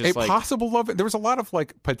went, it was just like possible love. There was a lot of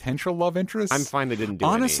like potential love interests. I'm fine they didn't do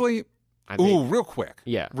honestly. Real quick.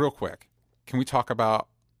 Yeah, real quick. Can we talk about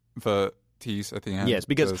the tease at the end? Yes,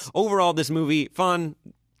 because overall this movie fun.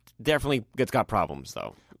 Definitely it's got problems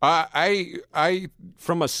though. I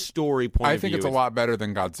from a story point of view, I think it's a lot better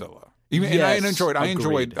than Godzilla. And I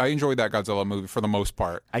enjoyed that Godzilla movie for the most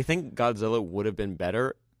part. I think Godzilla would have been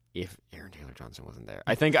better if Aaron Taylor Johnson wasn't there.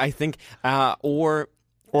 I think or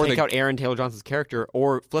take out Aaron Taylor Johnson's character,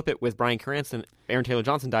 or flip it with Bryan Cranston. Aaron Taylor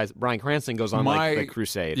Johnson dies. Bryan Cranston goes on like the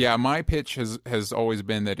crusade. Yeah, my pitch has always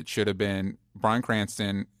been that it should have been Bryan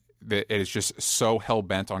Cranston. That it is just so hell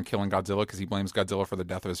bent on killing Godzilla because he blames Godzilla for the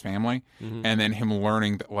death of his family, and then him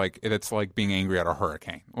learning that like it's like being angry at a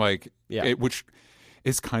hurricane, which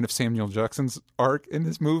is kind of Samuel Jackson's arc in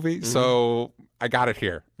this movie. So I got it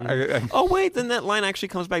here. Oh wait, then that line actually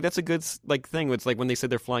comes back. That's a good like thing. It's like when they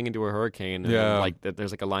said they're flying into a hurricane. And like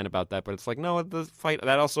there's like a line about that, but it's like no, the fight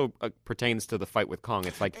that also pertains to the fight with Kong.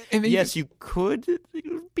 It's like yes, you could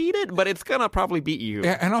beat it, but it's gonna probably beat you.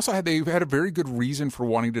 Yeah, and also they had a very good reason for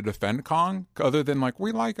wanting to defend Kong, other than like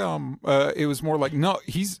we like it was more like no,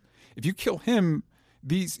 if you kill him.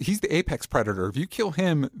 He's the apex predator. If you kill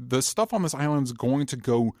him, the stuff on this island is going to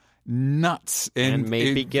go nuts and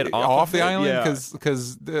maybe get off the it, island yeah.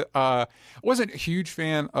 because I wasn't a huge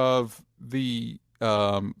fan of the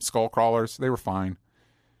skull crawlers. They were fine.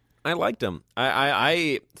 I liked them.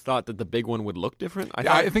 I thought that the big one would look different.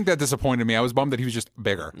 I think that disappointed me. I was bummed that he was just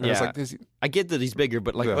bigger. I was Yeah. like, I get that he's bigger,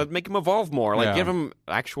 but Yeah. let's make him evolve more. Like, Yeah. give him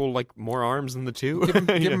actual more arms than the two. give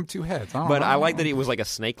Yeah. him 2 heads. But I like that he was like a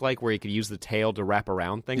snake-like, where he could use the tail to wrap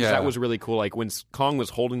around things. Yeah. That was really cool. Like when Kong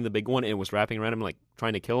was holding the big one and it was wrapping around him, like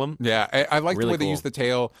trying to kill him. Yeah, I like Really the way they cool. use the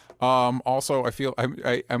tail. Also, I feel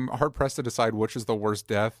I'm hard pressed to decide which is the worst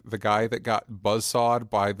death: the guy that got buzzsawed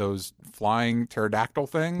by those flying pterodactyl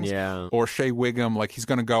things, Yeah. or Shea Wiggum, like he's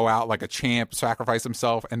going to go out like a champ, sacrifice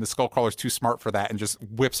himself, and the Skullcrawler's too smart for that and just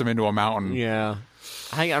whips him into a mountain. Yeah.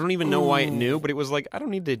 I don't even know why it knew, but it was like, I don't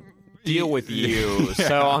need to deal with you,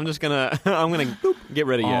 so I'm just gonna boop, get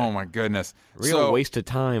rid of you. Oh my goodness! Real waste of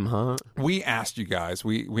time, huh? We asked you guys.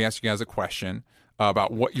 We asked you guys a question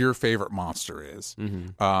about what your favorite monster is.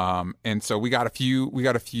 And so we got a few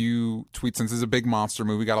tweets. Since this is a big monster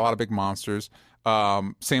movie, we got a lot of big monsters.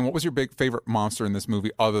 Saying, what was your favorite monster in this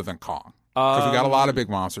movie other than Kong? Because we got a lot of big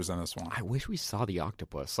monsters in this one. I wish we saw the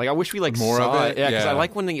octopus. Like, I wish we more of saw it? Yeah, because Yeah. I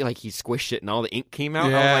like when he squished it and all the ink came out. I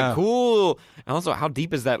was Yeah. like, cool. And also, how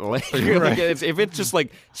deep is that lake? Right. Like, if it's just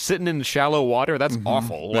like sitting in shallow water, that's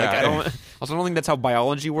awful. Like, Yeah. I don't think that's how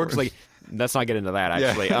biology works. Like, let's not get into that.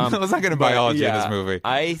 Actually, Yeah. Let's not get into biology in this movie.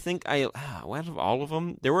 I think out of all of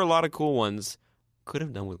them, there were a lot of cool ones. Could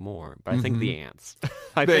have done with more, but I think the ants.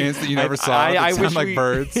 Ants that you never saw that sound like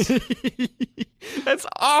birds. That's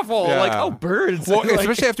awful. Yeah. Like, oh, birds. Well, Like-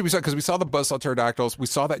 especially after because we saw the buzzsaw pterodactyls, we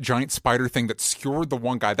saw that giant spider thing that skewered the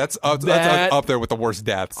one guy. That's up there with the worst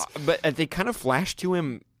deaths. But they kind of flashed to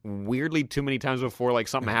him weirdly too many times before, like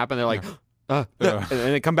something happened. They're like, and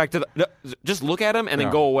then they come back to just look at him and then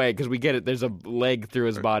Yeah. go away because we get it. There's a leg through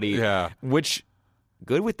his body. Yeah. Which,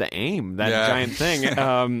 good with the aim, that Yeah. giant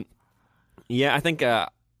thing. Yeah, I think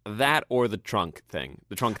that or the trunk thing.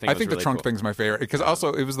 The trunk thing. I was think really the trunk cool. thing's my favorite because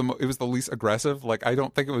also it was the least aggressive. Like I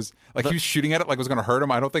don't think it was like he was shooting at it like it was going to hurt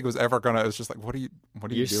him. I don't think it was ever going to. It was just like what are you You're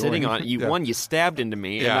doing? sitting on it. Yeah. You stabbed into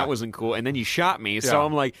me, and Yeah. that wasn't cool. And then you shot me, so Yeah.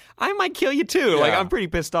 I'm like, I might kill you too. Like Yeah. I'm pretty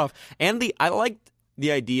pissed off. And I liked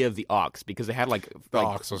the idea of the ox because they had like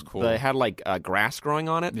ox was cool. They had like grass growing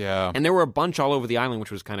on it. Yeah. and there were a bunch all over the island, which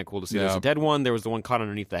was kind of cool to see. There's Yeah. a dead one. There was the one caught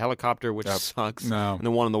underneath the helicopter, which sucks. No. and the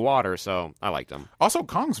one in the water. So I liked them. Also,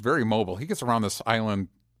 Kong's very mobile. He gets around this island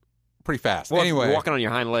pretty fast. Well, anyway, walking on your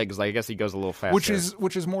hind legs, like, I guess he goes a little faster.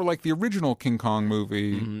 which is more like the original King Kong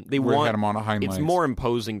movie. They where want he had him on a hind It's legs. more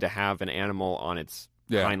imposing to have an animal on its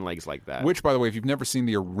Yeah. hind legs like that. Which, by the way, if you've never seen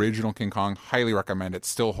the original King Kong, highly recommend it.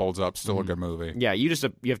 Still holds up. Still a good movie. Yeah, you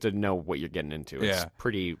have to know what you're getting into. It's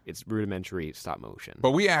Yeah. it's rudimentary stop motion.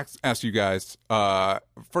 But we asked you guys.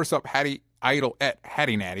 First up, Hattie Idol at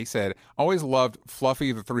Hattie Natty said, "Always loved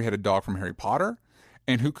Fluffy, the three-headed dog from Harry Potter."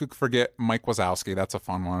 And who could forget Mike Wazowski? That's a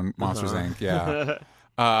fun one. Monsters Inc.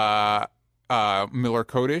 Yeah. Miller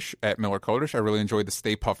Kodish at Miller Kodish. I really enjoyed the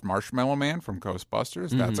Stay Puft Marshmallow Man from Ghostbusters.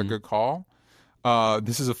 That's a good call.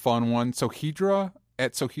 This is a fun one. Sohedra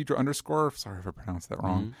at Sohedra _ sorry if I pronounced that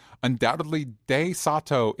wrong. Undoubtedly Dei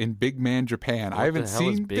Sato in Big Man Japan. I haven't the hell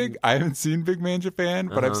is seen Big- I haven't seen Big Man Japan,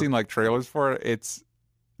 but I've seen like trailers for it. It's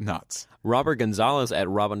nuts. Robert Gonzalez at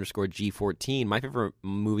Rob _ G14. My favorite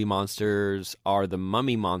movie monsters are the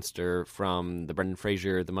Mummy monster from the Brendan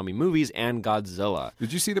Fraser The Mummy movies and Godzilla.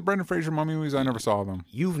 Did you see the Brendan Fraser Mummy movies? I never saw them.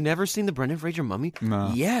 You've never seen the Brendan Fraser Mummy?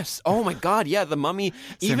 No. Yes. Oh my God. Yeah, the Mummy.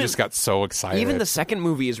 Sam just got so excited. Even the second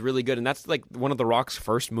movie is really good, and that's like one of The Rock's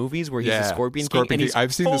first movies where he's a Scorpion King, Scorpion and he's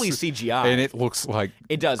I've seen fully this, CGI, and it looks like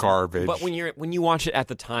it does garbage. But when you watch it at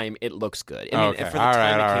the time, it looks good. I mean, Okay. for the All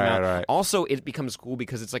time right, it came all out. right. Also, it becomes cool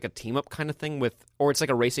because it's like a team up kind of thing or it's like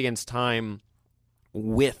a race against time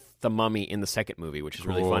with the Mummy in the second movie, which is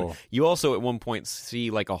really fun. Cool. You also at one point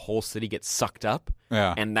see like a whole city get sucked up.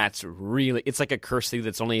 Yeah. And that's really, it's like a cursed city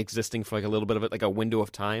that's only existing for like a little bit of it, like a window of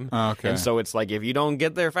time. Okay. And so it's like if you don't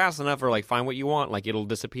get there fast enough or like find what you want, like it'll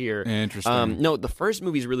disappear. Interesting. No, the first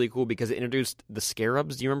movie is really cool because it introduced the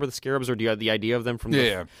scarabs. Do you remember the scarabs, or do you have the idea of them from?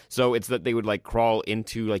 Yeah. So it's that they would like crawl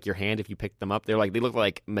into like your hand if you picked them up. They look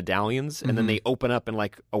like medallions, and then they open up and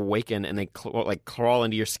like awaken, and they crawl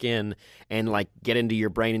into your skin and like get into your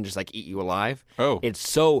brain and just like eat you alive. Oh. It's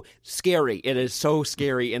so scary. It is so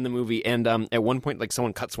scary in the movie. And at one point, like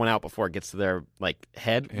someone cuts one out before it gets to their like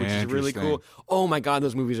head, which is really Interesting. cool. Oh my god,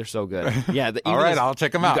 those movies are so good. Yeah, All right, I'll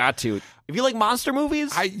check them out. You got to. If you like monster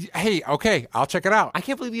movies, Okay, I'll check it out. I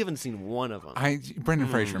can't believe you haven't seen one of them. Brendan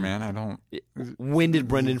Fraser, man, I don't. When did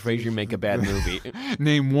Brendan Fraser make a bad movie?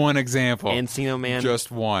 Name one example. Encino Man,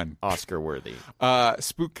 Just one. Oscar worthy.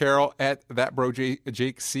 Spook Carol at that bro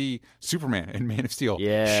Jake C. Superman and Man of Steel.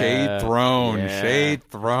 Yeah. Shade Throne. Yeah. Shade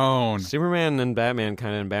Throne. Superman and Batman,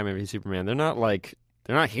 kind of in Batman v Superman. They're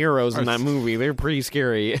not heroes in that movie. They're pretty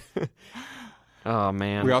scary. Oh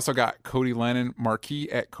man. We also got Cody Lennon Marquis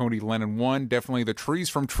at Cody Lennon 1. Definitely the trees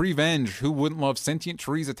from Treevenge. Who wouldn't love sentient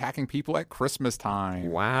trees attacking people at Christmas time?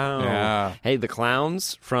 Wow. Yeah. Hey, the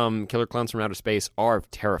clowns from Killer Clowns from Outer Space are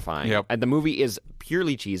terrifying. Yep. And the movie is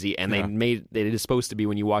purely cheesy, and it is supposed to be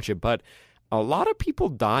when you watch it, but a lot of people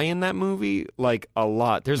die in that movie, like a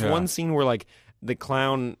lot. There's one scene where like the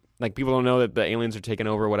clown, like people don't know that the aliens are taking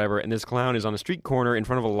over or whatever, and this clown is on a street corner in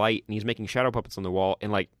front of a light, and he's making shadow puppets on the wall,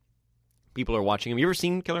 and like people are watching him. You ever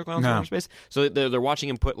seen Killer Clowns from Outer Space? So they're watching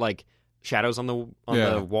him put like shadows on the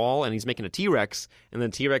wall, and he's making a T-Rex, and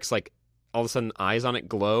then T-Rex like all of a sudden eyes on it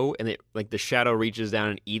glow, and it like the shadow reaches down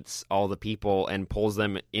and eats all the people and pulls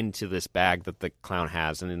them into this bag that the clown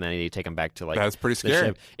has, and then they take them back to like That's pretty the scary.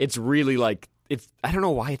 ship. It's really like I don't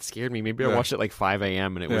know why it scared me. Maybe I watched it like 5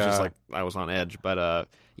 a.m. and it was just like I was on edge. But I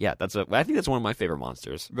think that's one of my favorite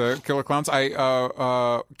monsters. The Killer Clowns.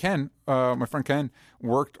 Ken, my friend Ken,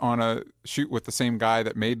 worked on a shoot with the same guy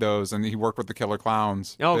that made those, and he worked with the Killer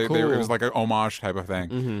Clowns. Oh, cool. It was like an homage type of thing.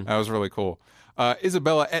 Mm-hmm. That was really cool.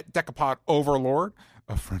 Isabella at Decapod Overlord,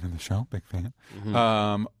 a friend of the show, big fan.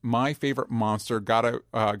 Mm-hmm. My favorite monster, gotta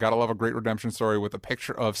love a great redemption story with a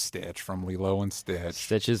picture of Stitch from Lilo and Stitch.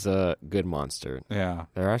 Stitch is a good monster. Yeah,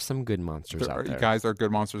 There are some good monsters out there. guys, there are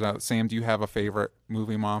good monsters out. Sam, do you have a favorite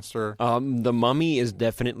movie monster? The Mummy is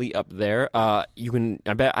definitely up there. I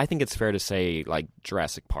think it's fair to say like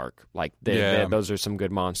Jurassic Park. Like those are some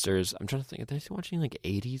good monsters. I'm trying to think. Are they watching like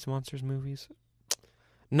 80s monsters movies?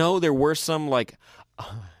 No, there were some like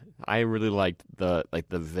I really liked the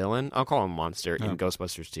villain. I'll call him Monster in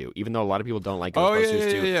Ghostbusters 2. Even though a lot of people don't like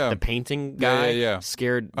Ghostbusters 2. Yeah. The painting guy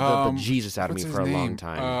scared the Jesus out of me what's for a his long name?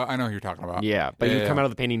 time. I know who you're talking about. Yeah, but you come out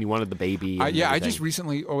of the painting, you wanted the baby. And I everything. just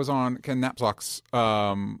recently was on Ken Knapsack's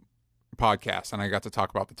podcast, and I got to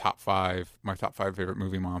talk about my top five favorite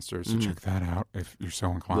movie monsters. So check that out if you're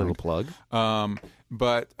so inclined. Little plug.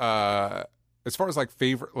 But as far as like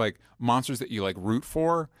favorite like monsters that you like root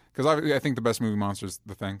for, because I think the best movie monster is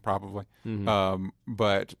The Thing, probably. Mm-hmm.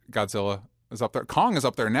 But Godzilla is up there. Kong is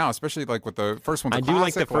up there now, especially like with the first one. I do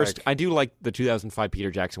like the first. I do like the 2005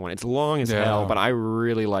 Peter Jackson one. It's long as hell, but I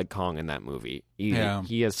really like Kong in that movie. He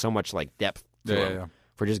has so much like depth to him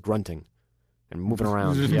for just grunting and moving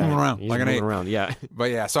around. Just moving around He's like an moving ape. around. Yeah.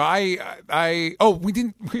 But yeah, so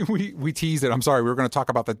we teased it. I'm sorry, we were going to talk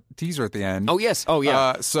about the teaser at the end. Oh yes. Oh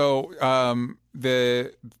yeah.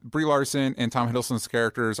 The Brie Larson and Tom Hiddleston's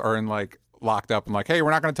characters are in like locked up and like, hey, we're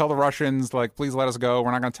not going to tell the Russians, like, please let us go.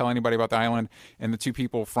 We're not going to tell anybody about the island. And the two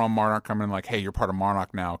people from Monarch come in like, hey, you're part of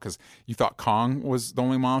Monarch now because you thought Kong was the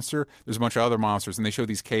only monster. There's a bunch of other monsters, and they show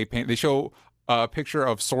these cave paint. They show a picture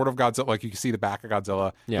of sort of Godzilla, like you can see the back of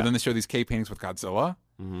Godzilla. Yeah. But then they show these cave paintings with Godzilla.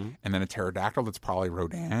 Mm-hmm. And then a pterodactyl that's probably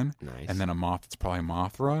Rodan. Nice. And then a moth that's probably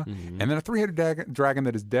Mothra. Mm-hmm. And then a three-headed dragon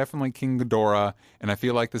that is definitely King Ghidorah. And I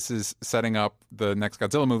feel like this is setting up the next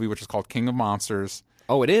Godzilla movie, which is called King of Monsters.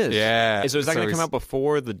 Oh, it is. Yeah. So is that going to he's- come out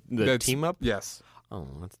before the team up? Yes. Oh,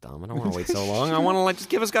 that's dumb. I don't want to wait so long. I want to like just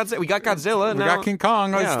give us Godzilla. We got Godzilla. We now. got King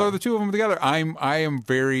Kong. Let's Yeah. throw the two of them together. I'm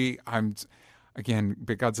again,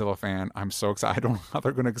 big Godzilla fan. I'm so excited. I don't know how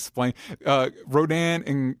they're going to explain. Rodan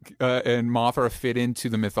and Mothra fit into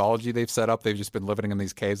the mythology they've set up. They've just been living in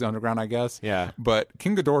these caves underground, I guess. Yeah. But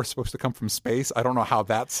King Ghidorah is supposed to come from space. I don't know how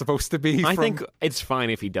that's supposed to be. I think it's fine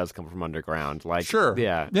if he does come from underground. Like, Sure.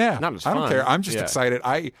 Yeah. Yeah. Not as I fun. don't care. I'm just Yeah. excited.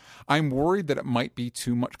 I'm worried that it might be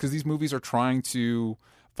too much because these movies are trying to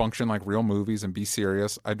function like real movies and be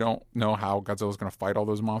serious. I don't know how Godzilla's going to fight all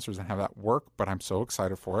those monsters and have that work, but I'm so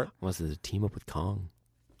excited for it. Was it a team up with Kong?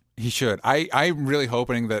 He should. I'm really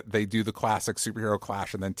hoping that they do the classic superhero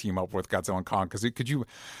clash and then team up with Godzilla and Kong. Because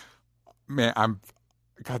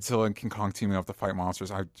Godzilla and King Kong teaming up to fight monsters.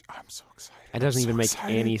 I'm so excited. It doesn't I'm even so make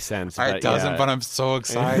excited. any sense. It doesn't, but I'm so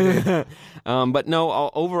excited. But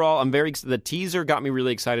no, overall, I'm very. The teaser got me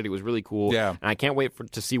really excited. It was really cool. Yeah. And I can't wait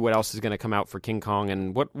to see what else is going to come out for King Kong.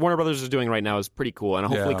 And what Warner Brothers is doing right now is pretty cool. And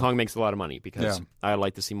hopefully, Yeah. Kong makes a lot of money because I'd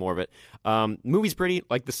like to see more of it. Movie's pretty,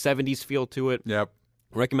 like the 70s feel to it. Yep.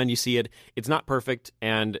 Recommend you see it. It's not perfect,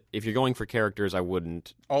 and if you're going for characters, I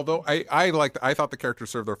wouldn't. Although I thought the characters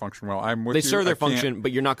served their function well. I'm with you. They serve their function,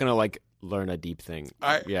 but you're not going to like learn a deep thing.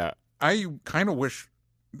 I kind of wish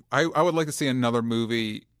I would like to see another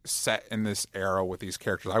movie set in this era with these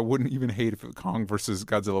characters. I wouldn't even hate if Kong versus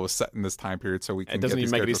Godzilla was set in this time period, so we can. It doesn't get even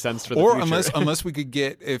these make any characters. sense for the or future. unless we could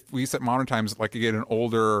get, if we set modern times, like get an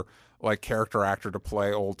older like character actor to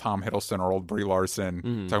play old Tom Hiddleston or old Brie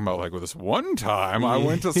Larson, talking about like, well, this one time I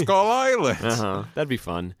went to Skull Island. That'd be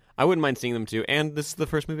fun. I wouldn't mind seeing them too. And this is the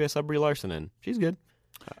first movie I saw Brie Larson in. She's good.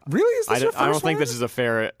 Really? Is this I don't think this is a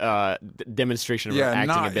fair demonstration of her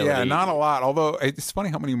acting ability. Yeah, not a lot. Although it's funny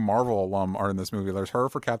how many Marvel alum are in this movie. There's her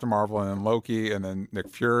for Captain Marvel, and then Loki, and then Nick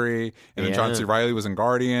Fury, and then John C. Reilly was in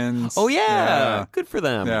Guardians. Oh yeah, good for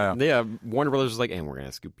them. Yeah. Warner Brothers was like, and we're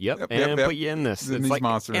gonna scoop you up and put you in this. In it's these like,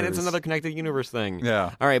 monster and it's movies. another connected universe thing.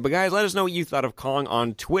 Yeah. All right, but guys, let us know what you thought of Kong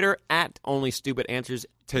on Twitter at Only Stupid Answers.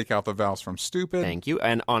 Take out the vowels from stupid. Thank you.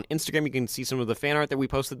 And on Instagram, you can see some of the fan art that we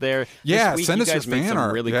posted there. Yeah, this week, send you us your guys made fan some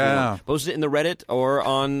art. really cool Yeah. ones. Post it in the Reddit or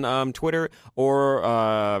on Twitter or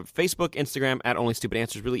Facebook, Instagram at Only Stupid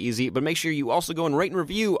Answers. Really easy. But make sure you also go and rate and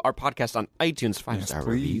review our podcast on iTunes. 5-star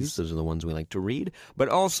reviews. Those are the ones we like to read. But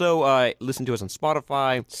also listen to us on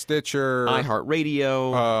Spotify, Stitcher,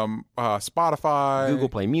 iHeartRadio, Spotify, Google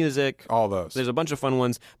Play Music. all those. There's a bunch of fun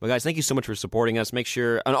ones. But guys, thank you so much for supporting us. Make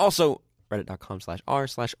sure, and also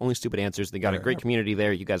reddit.com/r/onlystupidanswers. They got a great community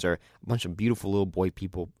there. You guys are a bunch of beautiful little boy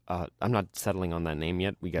people. I'm not settling on that name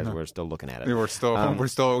yet. We're still looking at it.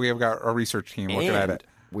 We have got a research team looking at it.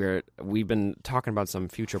 We've been talking about some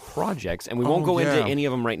future projects, and we won't go into any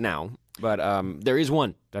of them right now. But there is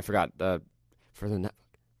one that I forgot for the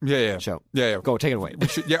show. Yeah. Go, take it away.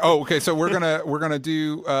 Okay. So we're gonna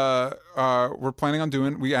do. We're planning on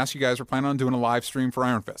doing. We asked you guys. We're planning on doing a live stream for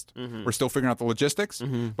Iron Fist. We're still figuring out the logistics,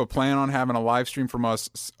 but plan on having a live stream from us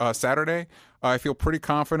Saturday. I feel pretty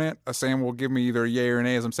confident. Sam will give me either a yay or an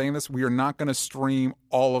A as I'm saying this. We are not going to stream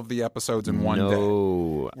all of the episodes in one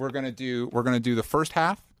day. We're gonna do the first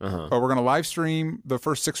half. We're going to live stream the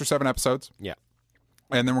first 6 or 7 episodes. Yeah.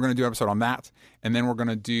 And then we're going to do an episode on that. And then we're going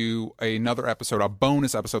to do another episode, a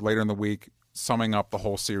bonus episode later in the week, summing up the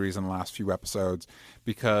whole series in the last few episodes.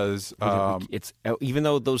 Because it's even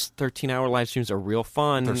though those 13-hour live streams are real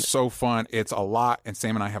fun, they're so fun. It's a lot, and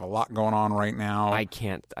Sam and I have a lot going on right now. I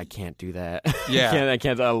can't do that. Yeah, I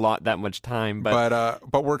can't allot that much time.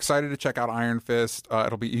 But we're excited to check out Iron Fist.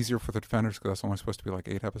 It'll be easier for the Defenders because that's only supposed to be like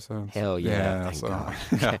 8 episodes. Hell yeah! Thank God.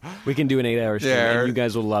 Yeah. We can do an 8-hour stream, and you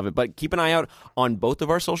guys will love it. But keep an eye out on both of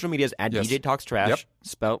our social medias at DJ Talks Trash,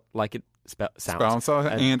 spelled like it sounds,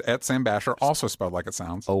 and at Sam Basher, also spelled like it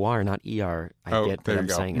sounds. OR, not ER. I get there what you I'm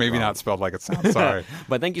go. saying. Maybe not spelled like it sounds. Sorry.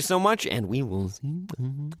 But thank you so much, and we will see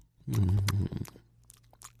you.